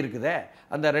தலைமை இருக்குதே,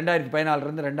 அந்த 2014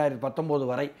 2019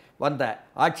 வரை வந்த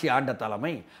ஆட்சி ஆண்ட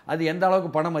தலைமை, அது எந்த அளவுக்கு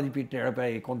பண மதிப்பீட்டு இழப்பை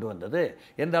கொண்டு வந்தது,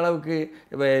 எந்த அளவுக்கு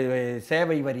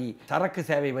சேவை வரி, சரக்கு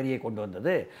சேவை வரியை கொண்டு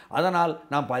வந்தது, அதனால்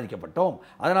நாம் பாதிக்கப்பட்டோம்,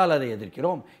 அதனால் அதை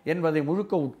எதிர்க்கிறோம் என்பதை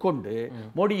முழுக்க உட்கொண்டு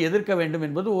மோடி எதிர்க்க வேண்டும்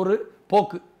என்பது ஒரு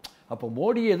போக்கு. அப்போ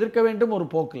மோடியை எதிர்க்க வேண்டும் ஒரு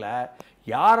போக்கில்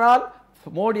யாரால்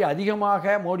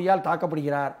மோடியால்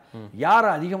தாக்கப்படுகிறார், யார்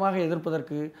அதிகமாக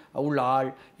எதிர்ப்பதற்கு உள்ள ஆள்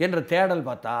என்ற தேடல்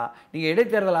பார்த்தா, நீங்கள்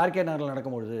இடைத்தேர்தல் ஆர்கே நகரில்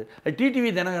நடக்கும்பொழுது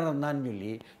டிடிவி தினகரன் தான்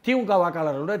சொல்லி திமுக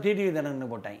வாக்காளர்களோட டிடிவி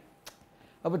தினகரன் போட்டாங்க.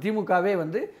 அப்போ திமுகவே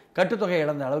கட்டுத்தொகை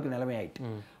இழந்த அளவுக்கு நிலைமை ஆயிட்டு.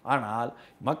 ஆனால்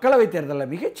மக்களவைத்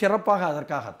தேர்தலில் மிகச் சிறப்பாக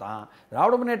அதற்காகத்தான்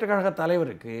திராவிட முன்னேற்ற கழக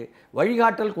தலைவருக்கு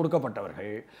வழிகாட்டல்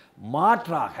கொடுக்கப்பட்டவர்கள்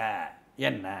மாற்றாக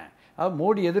என்ன,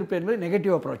 மோடி எதிர்ப்பு என்பது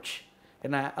நெகட்டிவ் அப்ரோச்,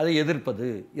 என்ன அதை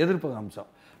எதிர்ப்பு அம்சம்.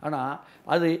 ஆனால்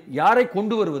அது யாரை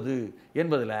கொண்டு வருவது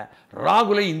என்பதில்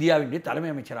ராகுலை இந்தியாவினுடைய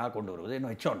தலைமை அமைச்சராக கொண்டு வருவது என்ன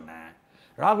வச்சோன்னே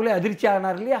ராகுலே அதிர்ச்சி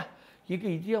ஆனார் இல்லையா?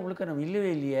 இந்தியா முழுக்க நம்ம இல்லவே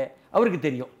இல்லையே, அவருக்கு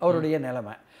தெரியும் அவருடைய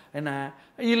நிலைமை என்ன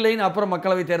இல்லைன்னு. அப்புறம்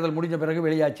மக்களவை தேர்தல் முடிஞ்ச பிறகு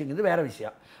வெளியாச்சுங்கிறது வேறு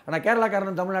விஷயம். ஆனால்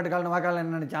கேரளாக்காரன் தமிழ்நாட்டுக்காரன் வாக்காளர்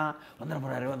என்ன நினச்சான்? வந்துட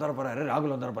போகிறாரு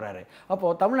ராகுல் வந்துட போகிறாரு.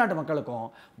 அப்போது தமிழ்நாட்டு மக்களுக்கும்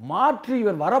மாற்றி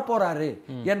இவர் வரப்போகிறாரு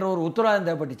என்ற ஒரு உத்தரவாதம்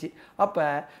தேவைப்பட்டுச்சு. அப்போ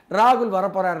ராகுல்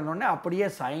வரப்போகிறாருன்னொடனே அப்படியே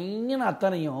சைன்னு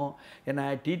அத்தனையும்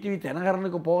என்ன டிடிவி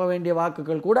தினகரனுக்கு போக வேண்டிய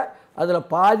வாக்குகள் கூட அதில்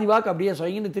பாதி வாக்கு அப்படியே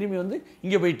சைன்னு திரும்பி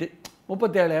இங்கே போயிட்டு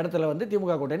 37 இடத்துல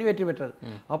திமுக கூட்டணி வெற்றி பெற்றது.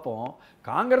 அப்போ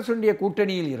காங்கிரசுடைய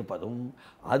கூட்டணியில் இருப்பதும்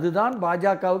அதுதான்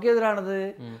பாஜகவுக்கு எதிரானது.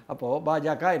 அப்போ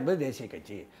பாஜக என்பது தேசிய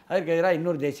கட்சி, அதுக்கு எதிராக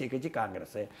இன்னொரு தேசிய கட்சி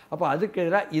காங்கிரஸ். அப்போ அதுக்கு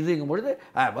எதிராக இதுங்கும் பொழுது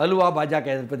வலுவாக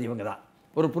பாஜக எதிர்ப்பது இவங்க தான்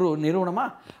ஒரு நிறுவனமா.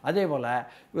 அதே போல்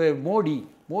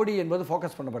மோடி என்பது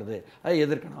ஃபோக்கஸ் பண்ணப்படுது, அதை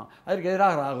எதிர்க்கணும், அதற்கு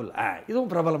எதிராக ராகுல்,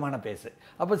 இதுவும் பிரபலமான பேசு.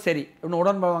 அப்போ சரி இன்னும்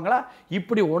உடன்படுவாங்களா?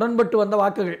 இப்படி உடன்பட்டு வந்த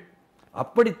வாக்குகள்.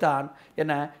 அப்படித்தான்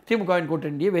என்ன திமுகவின்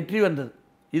கூட்டணியே வெற்றி வந்தது.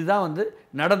 இதுதான்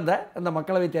நடந்த அந்த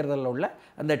மக்களவைத் தேர்தலில் உள்ள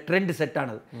அந்த ட்ரெண்ட் செட்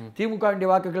ஆனது. திமுகவின்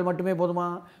வாக்குகள் மட்டுமே போதுமா?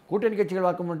 கூட்டணி கட்சிகள்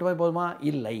வாக்கு மட்டுமே போதுமா?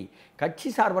 இல்லை, கட்சி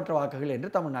சார்பற்ற வாக்குகள் என்று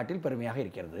தமிழ்நாட்டில் பெருமையாக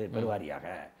இருக்கிறது,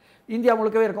 பெருவாரியாக இந்தியா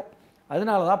முழுக்கவே இருக்கும்.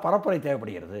 அதனால தான் பரப்புரை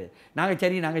தேவைப்படுகிறது. நாங்கள்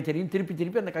சரின்னு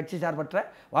திருப்பி அந்த கட்சி சார்பற்ற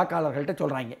வாக்காளர்கள்ட்ட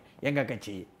சொல்கிறாங்க, எங்கள்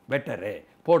கட்சி பெட்டரு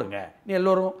போடுங்க. நீ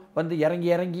எல்லோரும்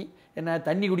இறங்கி என்ன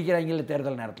தண்ணி குடிக்கிறாங்க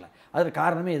தேர்தல் நேரத்தில். அதற்கு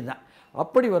காரணமே இதுதான்.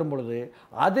 அப்படி வரும்பொழுது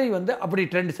அதை அப்படி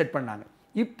ட்ரெண்ட் செட் பண்ணாங்க.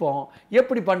 இப்போ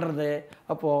எப்படி பண்ணுறது?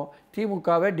 அப்போது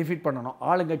திமுகவை டிஃபீட் பண்ணணும்,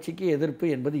 ஆளுங்கட்சிக்கு எதிர்ப்பு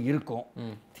என்பது இருக்கும்,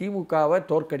 திமுகவை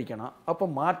தோற்கடிக்கணும். அப்போ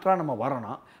மாற்றா நம்ம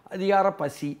வரணும், அதிகார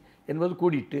பசி என்பது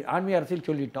கூடிட்டு ஆன்மீக அரசியல்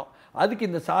சொல்லிட்டோம், அதுக்கு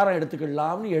இந்த சாரம்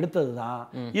எடுத்துக்கலாம்னு எடுத்தது தான்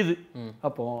இது.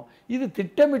 அப்போ இது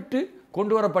திட்டமிட்டு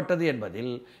கொண்டு வரப்பட்டது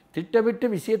என்பதில் திட்டமிட்டு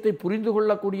விஷயத்தை புரிந்து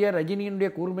கொள்ளக்கூடிய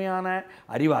ரஜினியினுடைய கூர்மையான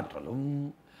அறிவாற்றலும்,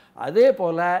 அதே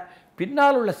போல்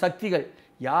பின்னால் உள்ள சக்திகள்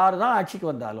யார் தான் ஆட்சிக்கு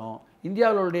வந்தாலும்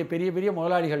இந்தியாவுடைய பெரிய பெரிய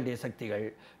முதலாளிகளுடைய சக்திகள்,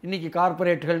 இன்றைக்கி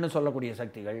கார்ப்பரேட்டுகள்னு சொல்லக்கூடிய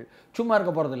சக்திகள் சும்மா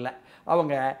இருக்க போகிறதில்ல.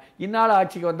 அவங்க இந்நாள்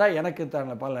ஆட்சிக்கு வந்தால் எனக்கு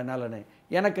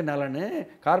எனக்கு நலனு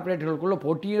கார்ப்பரேட்டுகளுக்குள்ளே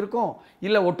போட்டியும் இருக்கும்,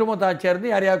 இல்லை ஒட்டுமொத்த ஆட்சியாக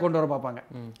இருந்து யாரையாவது கொண்டு வர பார்ப்பாங்க.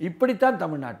 இப்படித்தான்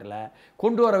தமிழ்நாட்டில்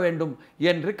கொண்டு வர வேண்டும்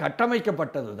என்று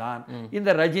கட்டமைக்கப்பட்டது தான்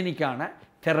இந்த ரஜினிக்கான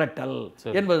திரட்டல்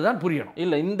என்பதுதான் புரியணும்.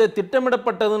 இல்ல இந்த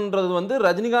திட்டமிடப்பட்டதுன்றது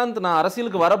ரஜினிகாந்த் நான்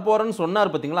அரசியலுக்கு வரப்போறேன்னு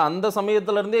சொன்னார் பார்த்தீங்களா, அந்த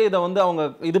சமயத்துல இருந்தே இதை அவங்க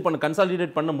இது பண்ண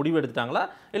கன்சாலிடேட் பண்ண முடிவு எடுத்துட்டாங்களா,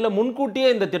 இல்ல முன்கூட்டியே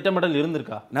இந்த திட்டமிடல்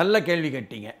இருந்திருக்கா? நல்ல கேள்வி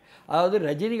கேட்டீங்க. அதாவது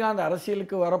ரஜினிகாந்த்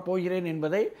அரசியலுக்கு வரப்போகிறேன்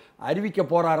என்பதை அறிவிக்க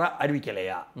போறாரா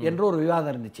அறிவிக்கலையா என்ற ஒரு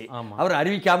விவாதம் இருந்துச்சு. அவர்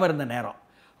அறிவிக்காம இருந்த நேரம்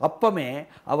அப்பமே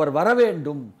அவர் வர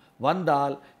வேண்டும்,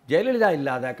 வந்தால் ஜெயலலிதா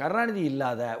இல்லாத கருணாநிதி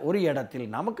இல்லாத ஒரு இடத்தில்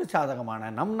நமக்கு சாதகமான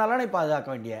நம் நலனை பாதுகாக்க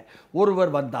வேண்டிய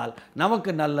ஒருவர் வந்தால்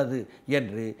நமக்கு நல்லது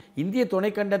என்று இந்திய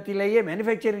துணைக்கண்டத்திலேயே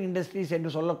மேனுஃபேக்சரிங் இண்டஸ்ட்ரீஸ்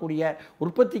என்று சொல்லக்கூடிய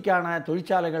உற்பத்திக்கான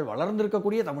தொழிற்சாலைகள்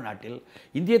வளர்ந்திருக்கக்கூடிய தமிழ்நாட்டில்,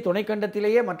 இந்திய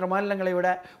துணைக்கண்டத்திலேயே மற்ற மாநிலங்களை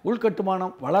விட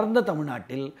உள்கட்டுமானம் வளர்ந்த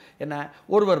தமிழ்நாட்டில் என்ன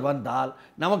ஒருவர் வந்தால்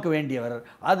நமக்கு வேண்டியவர்,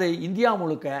 அது இந்தியா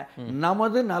முழுக்க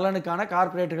நமது நலனுக்கான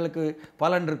கார்ப்பரேட்டுகளுக்கு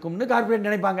பலன் இருக்கும்னு கார்ப்பரேட்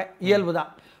நினைப்பாங்க, இயல்பு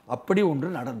தான். அப்படி ஒன்று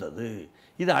நடந்தது.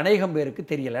 இது அநேகம் பேருக்கு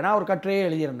தெரியல. நான் ஒரு கட்டுரையே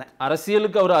எழுதியிருந்தேன்.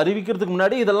 அரசியலுக்கு அவர் அறிவிக்கிறதுக்கு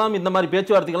முன்னாடி இதெல்லாம் இந்த மாதிரி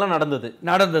பேச்சுவார்த்தைகள்லாம் நடந்தது.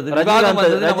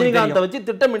 ரஜினிகாந்தை வச்சு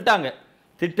திட்டமிட்டாங்க.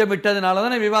 திட்டமிட்டதுனால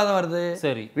தானே விவாதம் வருது.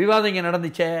 சரி, விவாதம் இங்கே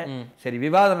நடந்துச்சே. சரி,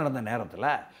 விவாதம் நடந்த நேரத்தில்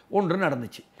ஒன்று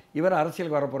நடந்துச்சு. இவர்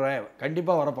அரசியலுக்கு வரப்போகிறேன்,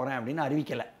 கண்டிப்பாக வரப்போகிறேன் அப்படின்னு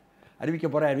அறிவிக்க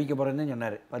போகிறேன்னு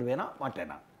சொன்னார். வருவேனா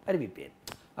மாட்டேனா அறிவிப்பேன்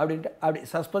அப்படின்ட்டு அப்படி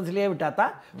சஸ்பென்ஸ்லேயே விட்டால்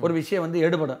தான் ஒரு விஷயம் வந்து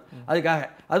எடுபடும். அதுக்காக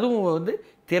அதுவும் வந்து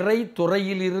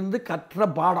திரைத்துறையிலிருந்து கற்ற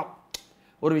பாடம்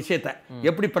ஒரு விஷயத்தை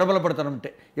எப்படி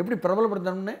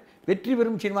பிரபலப்படுத்தணும்னு வெற்றி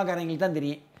பெறும் சினிமாக்காரங்களுக்கு தான்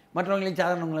தெரியும். மற்றவங்களுக்கு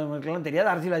சாதாரணவங்களுக்கெல்லாம் தெரியாது,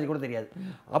 அரசியல்வாதி கூட தெரியாது.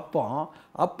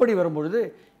 அப்படி வரும்பொழுது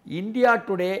India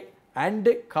today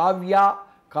and Kavya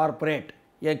corporate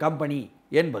company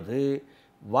என்பது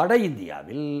வட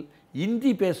இந்தியாவில்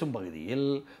இந்தி பேசும் பகுதியில்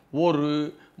ஒரு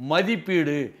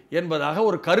மதிப்பீடு என்பதாக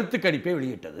ஒரு கருத்து கணிப்பை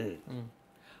வெளியிட்டது.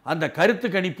 அந்த கருத்து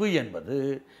கணிப்பு என்பது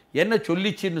என்ன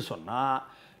சொல்லிச்சுன்னு சொன்னால்,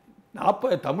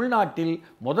 தமிழ்நாட்டில்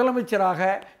முதலமைச்சராக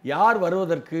யார்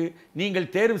வருவதற்கு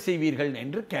நீங்கள் தேர்வு செய்வீர்கள்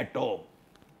என்று கேட்டோம்.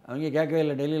 அவங்க கேட்கவே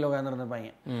இல்லை, டெல்லியில் உட்காந்துருந்துருப்பாங்க.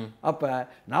 அப்போ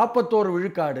 41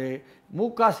 விழுக்காடு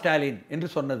மு.க. ஸ்டாலின் என்று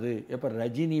சொன்னது. இப்போ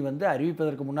ரஜினி வந்து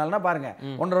அறிவிப்பதற்கு முன்னால்னா பாருங்க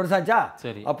 1.5 வருஷம் ஆச்சா.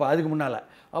 அப்போ அதுக்கு முன்னால்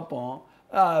அப்போ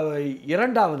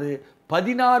இரண்டாவது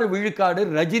 16 விழுக்காடு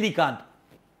ரஜினிகாந்த்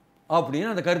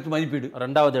அப்படின்னு அந்த கருத்து மதிப்பீடு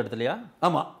 2வது இடத்துலையா?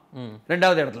 ஆமாம்,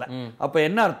 2வது இடத்துல. அப்போ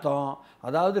என்ன அர்த்தம்?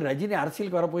 அதாவது ரஜினி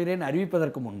அரசியலுக்கு வரப்போகிறேன்னு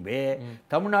அறிவிப்பதற்கு முன்பே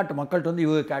தமிழ்நாட்டு மக்கள்கிட்ட வந்து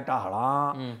இவங்க கேட்டாகலாம்.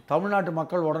 தமிழ்நாட்டு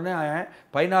மக்கள் உடனே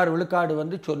 16 விழுக்காடு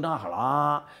வந்து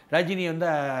சொன்னாகலாம், ரஜினி வந்து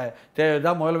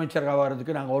தான் முதலமைச்சர்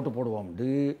ஆகிறதுக்கு நாங்கள் ஓட்டு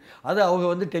போடுவோம்ண்டு. அது அவங்க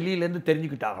வந்து டெல்லியிலேருந்து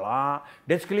தெரிஞ்சுக்கிட்டாங்களாம்,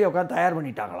 டெஸ்க்லேயே உட்காந்து தயார்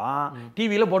பண்ணிட்டாங்களாம்,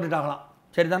 டிவியில் போட்டுட்டாங்களாம்.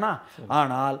 சரிதானா?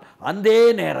 ஆனால் அந்த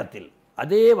நேரத்தில்,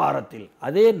 அதே வாரத்தில்,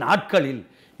 அதே நாட்களில்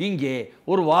இங்கே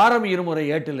ஒரு வாரம் இருமுறை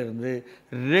ஏட்டிலிருந்து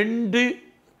 2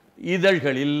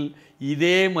 இதழ்களில்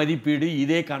இதே மதிப்பீடு,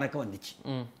 இதே கணக்கு வந்துச்சு.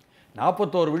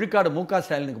 41 விழுக்காடு மு.க.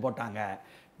 ஸ்டாலினுக்கு போட்டாங்க,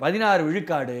 16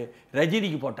 விழுக்காடு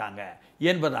ரஜினிக்கு போட்டாங்க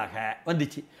என்பதாக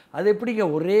வந்துச்சு. அது எப்படிங்க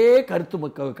ஒரே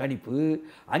கருத்து கணிப்பு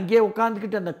அங்கே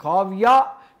உட்காந்துக்கிட்டு அந்த காவ்யா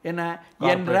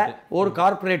என்ற ஒரு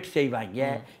கார்ப்பரேட் செய்வாங்க,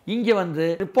 இங்கே வந்து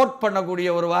ரிப்போர்ட் பண்ணக்கூடிய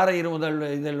ஒரு வார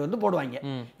இதழ் வந்து போடுவாங்க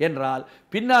என்றால்,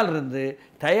 பின்னால் இருந்து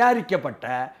தயாரிக்கப்பட்ட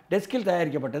டெஸ்கில்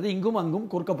தயாரிக்கப்பட்டது இங்கும் அங்கும்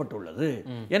குறுக்கப்பட்டுள்ளது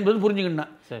என்பது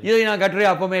புரிஞ்சுக்கணும். இதை நான் கட்டுரை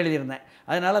அப்பவே எழுதியிருந்தேன்.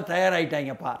 அதனால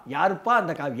தயாராயிட்டாங்கப்பா, யாருப்பா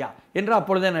அந்த காவ்யா என்று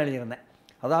அப்பொழுதே நான் எழுதியிருந்தேன்.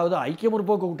 அதாவது ஐக்கிய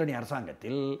முற்போக்கு கூட்டணி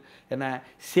அரசாங்கத்தில்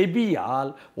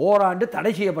செபியால் ஓராண்டு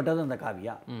தடை செய்யப்பட்டது அந்த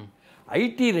காவ்யா.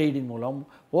 ஐடி ரெய்டின் மூலம்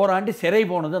ஓராண்டு சிறை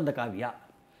போனது அந்த காவ்யா.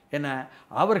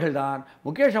 அவர்கள்தான்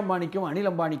முகேஷ் அம்பானிக்கும் அனில்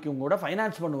அம்பானிக்கும் கூட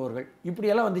ஃபைனான்ஸ் பண்ணுவார்கள்.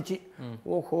 இப்படியெல்லாம் வந்துச்சு.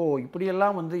 ஓஹோ,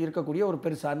 இப்படியெல்லாம் வந்து இருக்கக்கூடிய ஒரு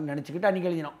பெருசான்னு நினச்சிக்கிட்டு அன்றைக்கி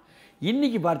எழுதினோம்.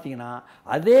 இன்றைக்கி பார்த்தீங்கன்னா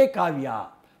அதே காவ்யா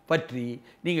பற்றி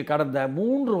நீங்கள் கடந்த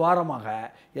 3 வாரமாக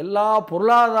எல்லா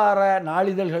பொருளாதார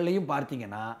நாளிதழ்களையும்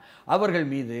பார்த்தீங்கன்னா அவர்கள்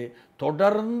மீது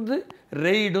தொடர்ந்து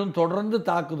ரெய்டும், தொடர்ந்து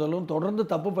தாக்குதலும், தொடர்ந்து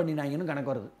தப்பு பண்ணினாங்கன்னு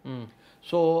கணக்கு வருது.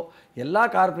 ஸோ எல்லா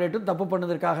கார்ப்பரேட்டும் தப்பு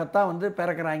பண்ணதற்காகத்தான் வந்து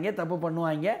பிறக்கிறாங்க, தப்பு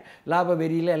பண்ணுவாங்க, லாப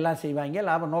வெறியில் எல்லாம் செய்வாங்க,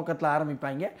 லாப நோக்கத்தில்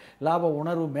ஆரம்பிப்பாங்க, லாப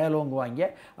உணர்வு மேலோங்குவாங்க,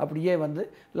 அப்படியே வந்து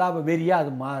லாப வெறியாக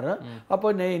அது மாறும்.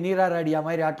 அப்போ நீராராடியா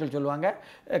மாதிரி ஆட்கள் சொல்லுவாங்க,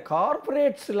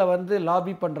 கார்ப்பரேட்ஸில் வந்து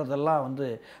லாபி பண்ணுறதெல்லாம் வந்து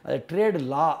அது ட்ரேடு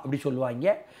லா அப்படி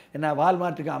சொல்லுவாங்க.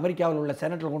 வால்மார்ட்டுக்கு அமெரிக்காவில் உள்ள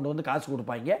செனட்டில் கொண்டு வந்து காசு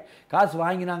கொடுப்பாங்க, காசு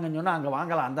வாங்கினாங்கன்னு சொன்னால் அங்கே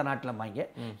வாங்கலாம் அந்த நாட்டில் வாங்க.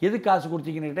 எது காசு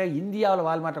கொடுத்தீங்கன்னு இந்தியாவில்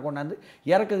வால்மார்ட்டை கொண்டாந்து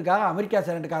இறக்கிறதுக்காக அமெரிக்கா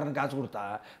செனட்டுக்காரன் காசு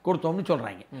கொடுத்தோம்னு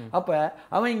சொல்கிறாங்க. அப்போ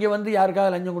அவன் இங்கே வந்து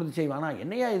யாருக்காக லஞ்சம் கொடுத்து செய்வானா?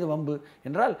 என்னையா இது வம்பு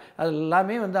என்றால், அது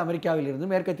எல்லாமே வந்து அமெரிக்காவிலிருந்து,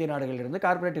 மேற்கத்திய நாடுகளிலிருந்து,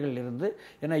 கார்ப்பரேட்டுகளிலிருந்து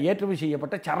ஏற்றுமதி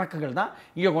செய்யப்பட்ட சரக்குகள் தான்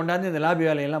இங்கே கொண்டாந்து இந்த லாபி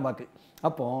வேலையெல்லாம் பார்க்கு.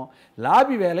 அப்போ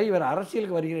லாபி வேலை இவர்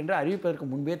அரசியலுக்கு வருகிறார் என்று அறிவிப்பதற்கு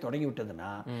முன்பே தொடங்கி விட்டதுன்னா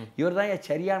இவர் தான்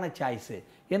சரியான சாய்ஸ்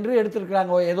என்று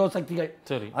எடுத்திருக்கிறாங்க ஏதோ சக்திகள்.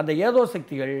 அந்த ஏதோ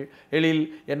சக்திகள் எழில்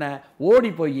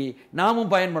ஓடி போய்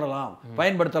நாமும்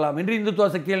பயன்படுத்தலாம் என்று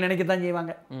இந்துத்துவ சக்திகள் நினைக்கத்தான்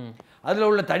செய்வாங்க. அதில்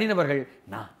உள்ள தனிநபர்கள்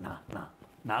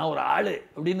நான் ஒரு ஆளு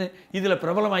அப்படின்னு இதில்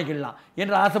பிரபலமாக்கிடலாம்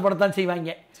என்று ஆசைப்படத்தான்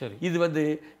செய்வாங்க. இது வந்து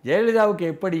ஜெயலலிதாவுக்கு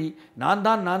எப்படி நான்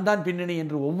தான் பின்னணி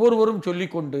என்று ஒவ்வொருவரும்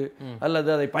சொல்லிக்கொண்டு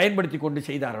அல்லது அதை பயன்படுத்தி கொண்டு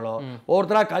செய்தார்களோ,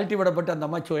 ஒவ்வொருத்தராக கழட்டி விடப்பட்டு அந்த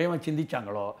அம்மா சுயமாக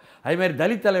சிந்திச்சாங்களோ, அதேமாதிரி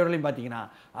தலித் தலைவர்களையும் பார்த்தீங்கன்னா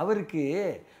அவருக்கு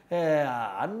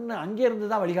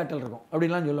அங்கேருந்து தான் வழிகாட்டல் இருக்கும்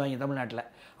அப்படின்லாம் சொல்லுவாங்க தமிழ்நாட்டில்.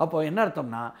 அப்போ என்ன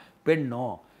அர்த்தம்னா, பெண்ணோ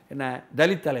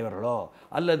தலித் தலைவர்களோ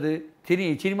அல்லது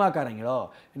சினிமாக்காரங்களோ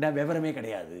விவரமே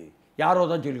கிடையாது, யாரோ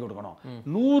தான் சொல்லிக் கொடுக்கணும்.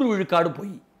 100 விழுக்காடு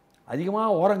போய்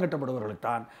அதிகமாக ஓரங்கட்டப்படுபவர்களுக்கு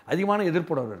தான் அதிகமான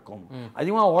எதிர்ப்புடவர் இருக்கும்,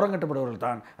 அதிகமாக ஓரங்கட்டப்படுபவர்கள்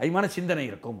தான் அதிகமான சிந்தனை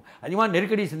இருக்கும், அதிகமான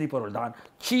நெருக்கடி சிந்திப்பவர்கள் தான்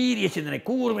சீரிய சிந்தனை,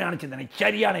 கூர்மையான சிந்தனை,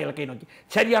 சரியான இலக்கை நோக்கி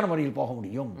சரியான முறையில் போக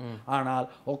முடியும். ஆனால்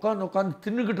உட்காந்து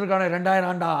தின்னுக்கிட்டு இருக்கான 2000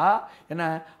 ஆண்டா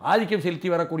ஆதிக்கம்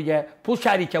செலுத்தி வரக்கூடிய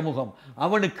பூசாரி சமூகம்,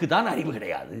 அவனுக்கு தான் அறிவு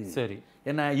கிடையாது.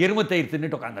 என்ன எருமத்தயிர்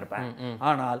தின்னுட்டு உட்காந்துருப்பேன்.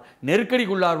 ஆனால்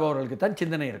நெருக்கடிக்குள்ளார்பவர்களுக்கு தான்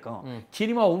சிந்தனை இருக்கும்.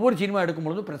 சினிமா ஒவ்வொரு சினிமா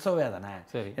எடுக்கும்பொழுது பிரசவ வேதனை,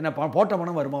 என்ன போட்ட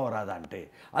பணம் வருமா வராதான்ட்டு.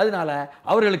 அதனால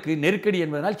அவர்களுக்கு நெருக்கடி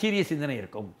என்பதனால் சீரிய சிந்தனை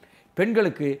இருக்கும்.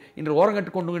 பெண்களுக்கு இன்று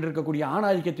ஓரங்கட்டு கொண்டு இருக்கக்கூடிய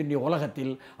ஆணாதிக்கத்தினுடைய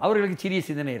உலகத்தில் அவர்களுக்கு சீரிய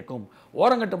சிந்தனை இருக்கும்.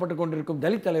 ஓரங்கட்டப்பட்டு கொண்டிருக்கும்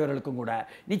தலித் தலைவர்களுக்கும் கூட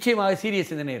நிச்சயமாக சீரிய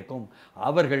சிந்தனை இருக்கும்.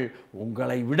 அவர்கள்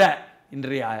உங்களை விட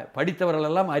இன்றைய படித்தவர்கள்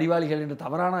எல்லாம் அறிவாளிகள் என்று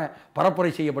தவறான பரப்புரை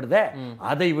செய்யப்படுதே,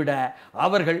 அதை விட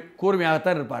அவர்கள்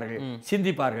கூர்மையாகத்தான் இருப்பார்கள்,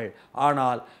 சிந்திப்பார்கள்.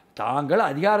 ஆனால் தாங்கள்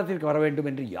அதிகாரத்திற்கு வர வேண்டும்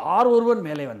என்று யார் ஒருவன்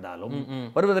மேலே வந்தாலும்,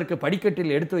 வருவதற்கு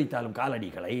படிக்கட்டில் எடுத்து வைத்தாலும்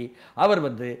காலடிகளை அவர்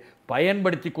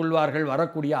பயன்படுத்திக் கொள்வார்கள்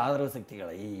வரக்கூடிய ஆதரவு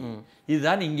சக்திகளை.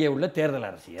 இதுதான் இங்கே உள்ள தேர்தல்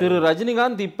அரசியல். திரு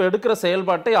ரஜினிகாந்த் இப்ப எடுக்கிற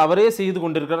செயல்பாட்டை அவரே செய்து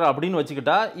கொண்டிருக்கிறார் அப்படின்னு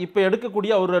வச்சுக்கிட்டா, இப்ப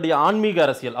எடுக்கக்கூடிய அவருடைய ஆன்மீக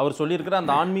அரசியல், அவர் சொல்லியிருக்கிற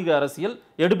அந்த ஆன்மீக அரசியல்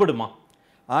எடுபடுமா?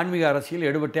 ஆன்மீக அரசியல்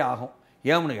எடுபட்டே ஆகும்.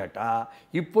 ஏன்னு கேட்டால்,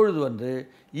 இப்பொழுது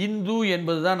இந்து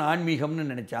என்பதுதான் ஆன்மீகம்னு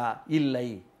நினைச்சா இல்லை.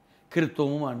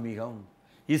 கிறிஸ்தவமும் ஆன்மீகம்,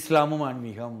 இஸ்லாமும்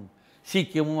ஆன்மீகம்,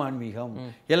 சீக்கியமும் ஆன்மீகம்,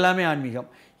 எல்லாமே ஆன்மீகம்.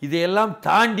 இதையெல்லாம்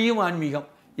தாண்டியும் ஆன்மீகம்.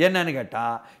 என்னன்னு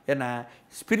கேட்டால், என்ன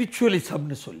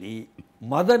ஸ்பிரிச்சுவலிசம்னு சொல்லி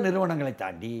மத நிறுவனங்களை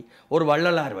தாண்டி ஒரு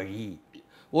வள்ளலார் வழி,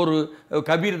 ஒரு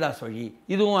கபீர்தாஸ் வழி,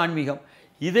 இதுவும் ஆன்மீகம்.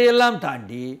 இதையெல்லாம்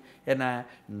தாண்டி என்ன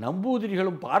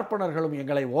நம்பூதிரிகளும் பார்ப்பனர்களும்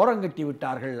எங்களை ஓரங்கட்டி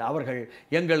விட்டார்கள், அவர்கள்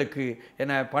எங்களுக்கு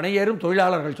என்ன பணையேறும்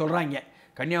தொழிலாளர்கள் சொல்கிறாங்க.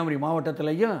 கன்னியாகுமரி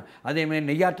மாவட்டத்திலையும் அதேமாதிரி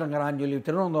நெய்யாற்றங்கரான்னு சொல்லி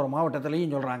திருவனந்தபுரம்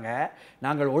மாவட்டத்திலையும் சொல்கிறாங்க,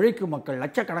 நாங்கள் உழைக்கும் மக்கள்,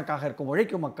 லட்சக்கணக்காக இருக்கும்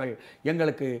உழைக்கும் மக்கள்,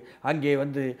 எங்களுக்கு அங்கே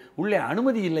உள்ளே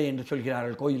அனுமதி இல்லை என்று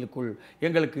சொல்கிறார்கள். கோயிலுக்குள்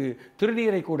எங்களுக்கு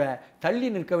திருநீரை கூட தள்ளி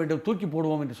நிற்க வேண்டும், தூக்கி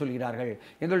போடுவோம் என்று சொல்கிறார்கள்.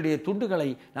 எங்களுடைய துண்டுகளை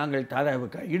நாங்கள்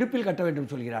இடுப்பில் கட்ட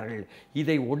வேண்டும் சொல்கிறார்கள்.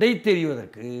 இதை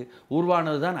உடைத்தெறிவதற்கு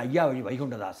உருவானது தான் ஐயா வழி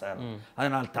வைகுண்டதாசர்.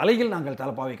 அதனால் தலையில் நாங்கள்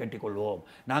தலப்பாவை கட்டிக்கொள்வோம்.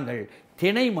 நாங்கள்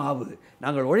தினை மாவு,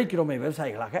 நாங்கள் உழைக்கிறோமே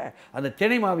விவசாயிகளாக, அந்த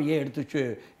தினை மாவையே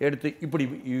எடுத்து இப்படி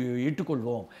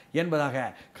இட்டுக்கொள்வோம் என்பதாக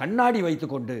கண்ணாடி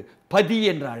வைத்துக்கொண்டு பதி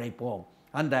என்று அழைப்போம்.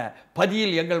 அந்த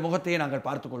பதியில் எங்கள் முகத்தையே நாங்கள்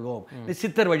பார்த்துக்கொள்வோம்,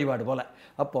 சித்தர் வழிபாடு போல.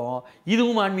 அப்போ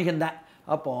இதுவும் ஆன்மீகம்தான்.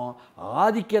 அப்போ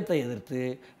ஆதிக்கத்தை எதிர்த்து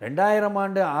 2000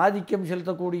 ஆண்டு ஆதிக்கம்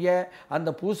செலுத்தக்கூடிய அந்த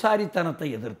பூசாரித்தனத்தை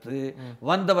எதிர்த்து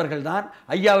வந்தவர்கள் தான்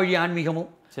ஐயா வழி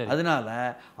ஆன்மீகமும். அதனால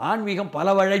ஆன்மீகம்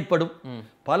பல வழிப்படும்,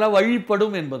 பல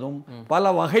வழிப்படும் என்பதும்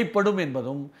பல வகைப்படும்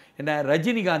என்பதும் என்ன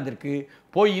ரஜினிகாந்திற்கு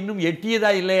போய் இன்னும் எட்டியதா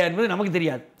இல்லையா என்பது நமக்கு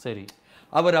தெரியாது. சரி,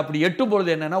 அவர் அப்படி எட்டும் பொழுது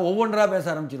என்னன்னா ஒவ்வொன்றா பேச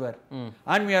ஆரம்பிச்சிருவார்.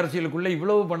 ஆன்மீக அரசியலுக்குள்ள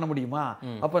இவ்வளவு பண்ண முடியுமா,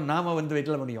 அப்ப நாம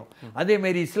வெட்டல முடியும். அதே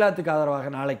மாதிரி இஸ்லாத்துக்கு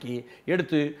ஆதரவாக நாளைக்கு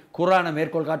எடுத்து குர்ஆனை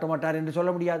மேற்கோள் காட்ட மாட்டார் என்று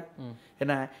சொல்ல முடியாது.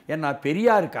 என்ன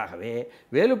பெரியாருக்காகவே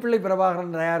வேலுப்பிள்ளை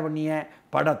பிரபாகரன் தயார் பண்ணிய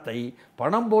படத்தை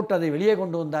பணம் போட்டு அதை வெளியே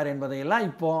கொண்டு வந்தார் என்பதையெல்லாம்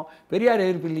இப்போ பெரியார்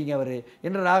எதிர்ப்பு இல்லைங்க அவர்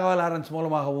என்று ராகவா லாரன்ஸ்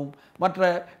மூலமாகவும்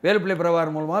மற்ற வேலுப்பிள்ளை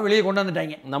பிரபாகரன் மூலமாக வெளியே கொண்டு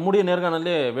வந்துட்டாங்க. நம்முடைய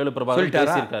நேர்காணலே வேலு பிரபாகரன்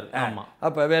பேசியிருக்காரு.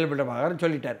 அப்ப வேலுப்பிள்ளை பிரபாகரன்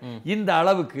சொல்லிட்டார். இந்த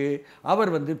அளவுக்கு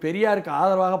அவர் பெரியாருக்கு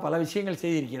ஆதரவாக பல விஷயங்கள்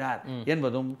செய்திருக்கிறார்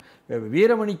என்பதும்,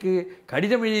 வீரமணிக்கு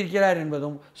கடிதம் எழுதியிருக்கிறார்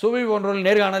என்பதும் சுவை போன்றவர்கள்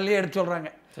நேர்காணலே எடுத்து சொல்றாங்க.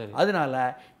 அதனால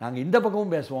நாங்கள் இந்த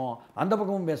பக்கமும் பேசுவோம், அந்த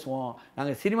பக்கமும் பேசுவோம்,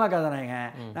 நாங்கள் சினிமா கதாநாயக,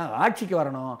 நாங்கள் ஆட்சிக்கு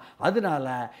வரணும்,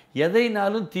 அதனால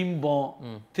எதைனாலும் திம்போம்,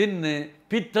 தின்னு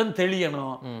பித்தம்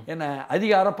தெளியணும், என்ன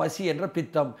அதிகார பசி என்ற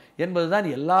பித்தம் என்பதுதான்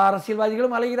எல்லா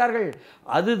அரசியல்வாதிகளும் அலைகிறார்கள்.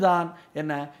 அதுதான்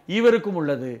என்ன இவருக்கும்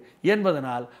உள்ளது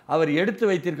என்பதனால் அவர் எடுத்து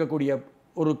வைத்திருக்கக்கூடிய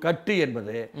ஒரு கட்டு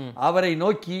என்பது அவரை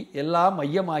நோக்கி எல்லாம்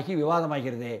மையமாகி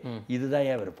விவாதமாகிறதே. இதுதான்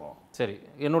ஏன் விருப்பம். சரி,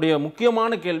 என்னுடைய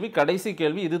முக்கியமான கேள்வி, கடைசி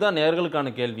கேள்வி, இதுதான்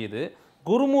நேயர்களுக்கான கேள்வி. இது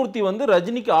குருமூர்த்தி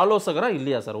ரஜினிக்கு ஆலோசகரா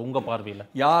இல்லையா சார் உங்க பார்வையில்?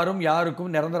 யாரும்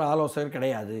யாருக்கும் நிரந்தர ஆலோசகர்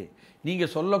கிடையாது. நீங்க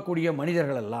சொல்லக்கூடிய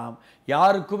மனிதர்கள் எல்லாம்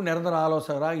யாருக்கும் நிரந்தர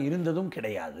ஆலோசகராக இருந்ததும்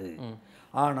கிடையாது.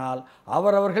 ஆனால்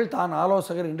அவரவர்கள் தான்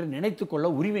ஆலோசகர் என்று நினைத்துக் கொள்ள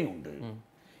உரிமை உண்டு.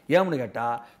 ஏன்னு கேட்டா,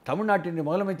 தமிழ்நாட்டின்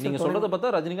முதலமைச்சர் நீங்க சொல்றத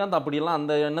பார்த்தா ரஜினிகாந்த் அப்படியெல்லாம்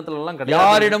அந்த எண்ணத்துல எல்லாம் கிடையாது.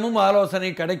 யாரிடமும் ஆலோசனை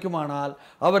கிடைக்குமானால்,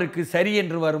 அவருக்கு சரி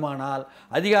என்று வருமானால்,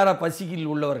 அதிகார பசியில்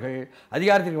உள்ளவர்கள்,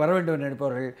 அதிகாரத்திற்கு வர வேண்டும் என்று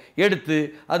நினைப்பவர்கள் எடுத்து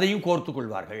அதையும் கோர்த்து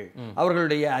கொள்வார்கள்.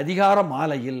 அவர்களுடைய அதிகார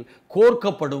மாலையில்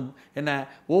கோர்க்கப்படும்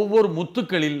ஒவ்வொரு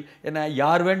முத்துக்களில்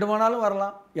யார் வேண்டுமானாலும்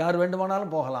வரலாம், யார்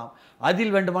வேண்டுமானாலும் போகலாம்,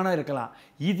 அதில் வேண்டுமானால் இருக்கலாம்.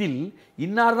 இதில்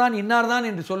இன்னார்தான் இன்னார்தான்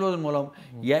என்று சொல்வதன் மூலம்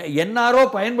என்னாரோ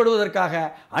பயன்படுவதற்காக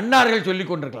அன்னார்கள்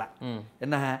சொல்லிக் கொண்டிருக்கலாம்.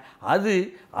 அது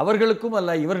அவர்களுக்கும்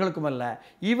அல்ல, இவர்களுக்கும் அல்ல.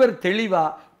 இவர் தெளிவா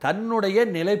தன்னுடைய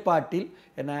நிலைப்பாட்டில்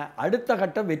அடுத்த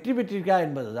கட்டம் வெற்றி பெற்றிருக்கா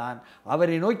என்பதுதான்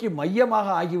அவரை நோக்கி மையமாக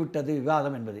ஆகிவிட்டது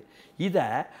விவாதம் என்பது. இதை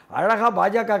அழகா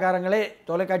பாஜக காரங்களே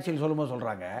தொலைக்காட்சியில் சொல்லும்போது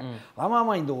சொல்றாங்க,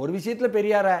 ஆமாமா இந்த ஒரு விஷயத்துல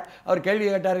பெரியார அவர் கேள்வி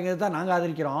கேட்டாருங்கிறது தான் நாங்கள்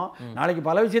ஆதரிக்கிறோம், நாளைக்கு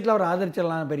பல விஷயத்துல அவர்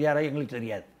ஆதரிச்சிடலாம் பெரியாரை, எங்களுக்கு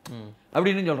தெரியாது.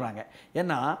 அப்படின்னு சொல்கிறாங்க.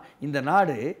 ஏன்னா இந்த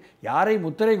நாடு யாரை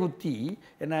முத்திரை குத்தி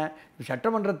என்ன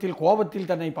சட்டமன்றத்தில் கோபத்தில்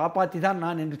தன்னை காப்பாற்றி தான்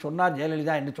நான் என்று சொன்னார்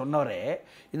ஜெயலலிதா என்று சொன்னவரே,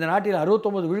 இந்த நாட்டில்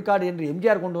 69 விழுக்காடு என்று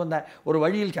எம்ஜிஆர் கொண்டு வந்த ஒரு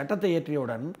வழியில் சட்டத்தை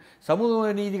இயற்றியவுடன்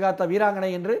சமூக நீதி காத்த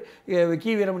வீராங்கனை என்று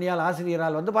கி வீரமணியால்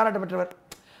ஆசிரியரால் வந்து பாராட்ட பெற்றவர்.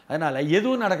 அதனால்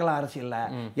எதுவும் நடக்கலாம்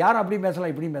அரசியலில், யாரும் அப்படியும்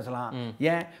பேசலாம் இப்படியும் பேசலாம்.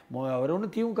 ஏன் அவர்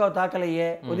ஒன்றும் திமுகவை தாக்கலையே,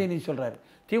 உதயநிதி சொல்கிறார்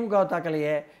திமுகவை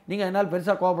தாக்கலையே, நீங்கள் அதனால்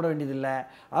பெருசாக கோவப்பட வேண்டியதில்லை.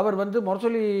 அவர் வந்து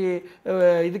முரசொலி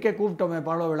இதுக்கே கூப்பிட்டோமே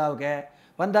பாலோ விழாவுக்கு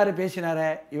வந்தார், பேசினார்,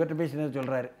 இவர்கிட்ட பேசினார்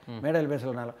சொல்கிறாரு, மேடையில்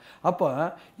பேசலனாலும். அப்போ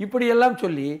இப்படியெல்லாம்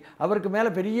சொல்லி அவருக்கு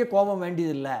மேலே பெரிய கோபம்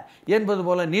வேண்டியதில்லை என்பது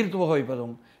போல் நீர்த்து போக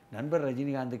வைப்பதும் நண்பர்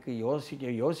ரஜினிகாந்துக்கு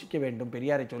யோசிக்க வேண்டும்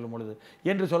பெரியாரை சொல்லும் பொழுது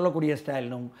என்று சொல்லக்கூடிய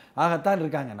ஸ்டைலும் ஆகத்தான்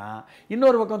இருக்காங்கன்னா,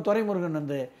 இன்னொரு பக்கம் துரைமுருகன்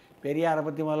வந்து பெரியாரை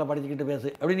பற்றி முதல்ல படிச்சுக்கிட்டு பேசு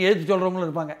அப்படின்னு எதிர்த்து சொல்கிறவங்களும்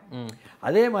இருப்பாங்க.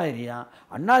 அதே மாதிரியா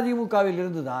அதிமுகவில்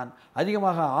இருந்து தான்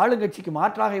அதிகமாக ஆளுங்கட்சிக்கு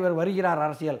மாற்றாக இவர் வருகிறார்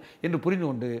அரசியல் என்று புரிந்து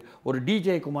கொண்டு ஒரு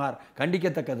டிஜே குமார்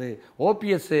கண்டிக்கத்தக்கது,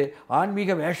 ஓபிஎஸ்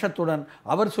ஆன்மீக வேஷத்துடன்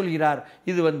அவர் சொல்கிறார்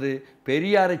இது வந்து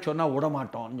பெரியாரை சொன்னால்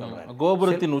விடமாட்டோம் சொல்றாரு,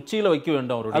 கோபுரத்தின் உச்சியில் வைக்க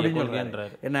வேண்டும் அப்படின்னு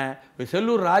சொல்றாரு. என்ன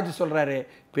செல்லூர் ராஜ் சொல்றாரு,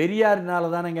 பெரியாரினால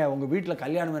தானேங்க உங்க வீட்டில்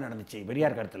கல்யாணமே நடந்துச்சு,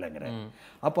 பெரியார் கருத்துலங்கிற.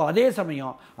 அப்போ அதே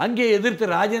சமயம் அங்கே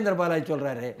எதிர்த்து ராஜேந்திர பாலாஜி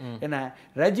சொல்றாரு, என்ன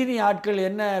ரஜினி ஆட்கள்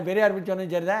என்ன பெரியார் பற்றி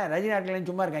சொன்னது சரிதான், ரஜினி ஆட்கள்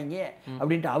சும்மா இருக்காங்க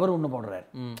அப்படின்ட்டு அவர் ஒன்று போடுறாரு.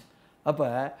 அப்போ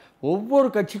ஒவ்வொரு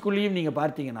கட்சிக்குள்ளேயும் நீங்கள்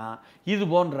பார்த்தீங்கன்னா இது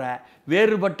போன்ற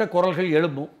வேறுபட்ட குரல்கள்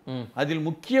எழும்பும். அதில்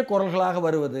முக்கிய குரல்களாக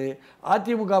வருவது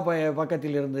அதிமுக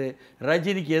பக்கத்தில் இருந்து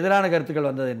ரஜினிக்கு எதிரான கருத்துக்கள்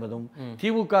வந்தது என்பதும்,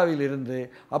 திமுகவில் இருந்து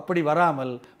அப்படி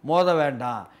வராமல் மோத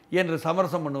வேண்டாம் என்று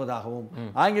சமரசம் பண்ணுவதாகவும்,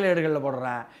 ஆங்கில ஏடுகளில்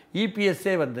போடுறேன்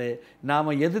இபிஎஸ்ஸே வந்து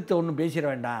நாம் எதிர்த்து ஒன்றும் பேசிட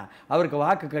வேண்டாம், அவருக்கு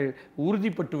வாக்குகள்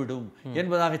உறுதிப்பட்டு விடும்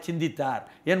என்பதாக சிந்தித்தார்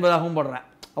என்பதாகவும் போடுறேன்.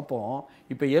 அப்போ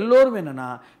இப்போ எல்லோரும் என்னன்னா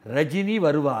ரஜினி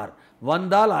வருவார்,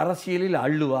 வந்தால் அரசியலில்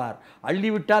அள்ளுவார்,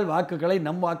 அள்ளிவிட்டால் வாக்குகளை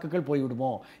நம் வாக்குகள்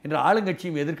போய்விடுமோ என்ற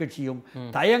ஆளுங்கட்சியும் எதிர்க்கட்சியும்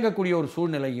தயங்கக்கூடிய ஒரு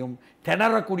சூழ்நிலையும்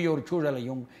திணறக்கூடிய ஒரு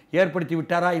சூழலையும் ஏற்படுத்தி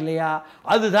விட்டாரா இல்லையா?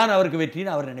 அதுதான் அவருக்கு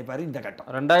வெற்றின்னு அவர் நினைப்பார். இந்த கட்டம்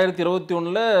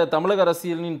 2021 தமிழக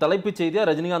அரசியலின் தலைப்புச் செய்தியா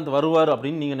ரஜினிகாந்த் வருவார்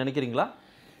அப்படின்னு நீங்க நினைக்கிறீங்களா?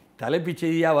 தலைப்புச்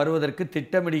செய்தியாக வருவதற்கு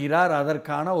திட்டமிடுகிறார்,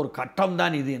 அதற்கான ஒரு கட்டம்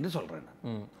தான் இது என்று சொல்றேன்.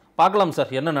 பார்க்கலாம்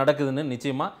சார் என்ன நடக்குதுன்னு.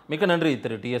 நிச்சயமா. மிக்க நன்றி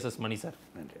திரு TSS மணி சார்.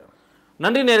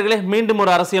 நன்றி நேயர்களே, மீண்டும்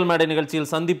ஒரு அரசியல் மேடை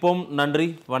நிகழ்ச்சியில் சந்திப்போம். நன்றி,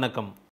 வணக்கம்.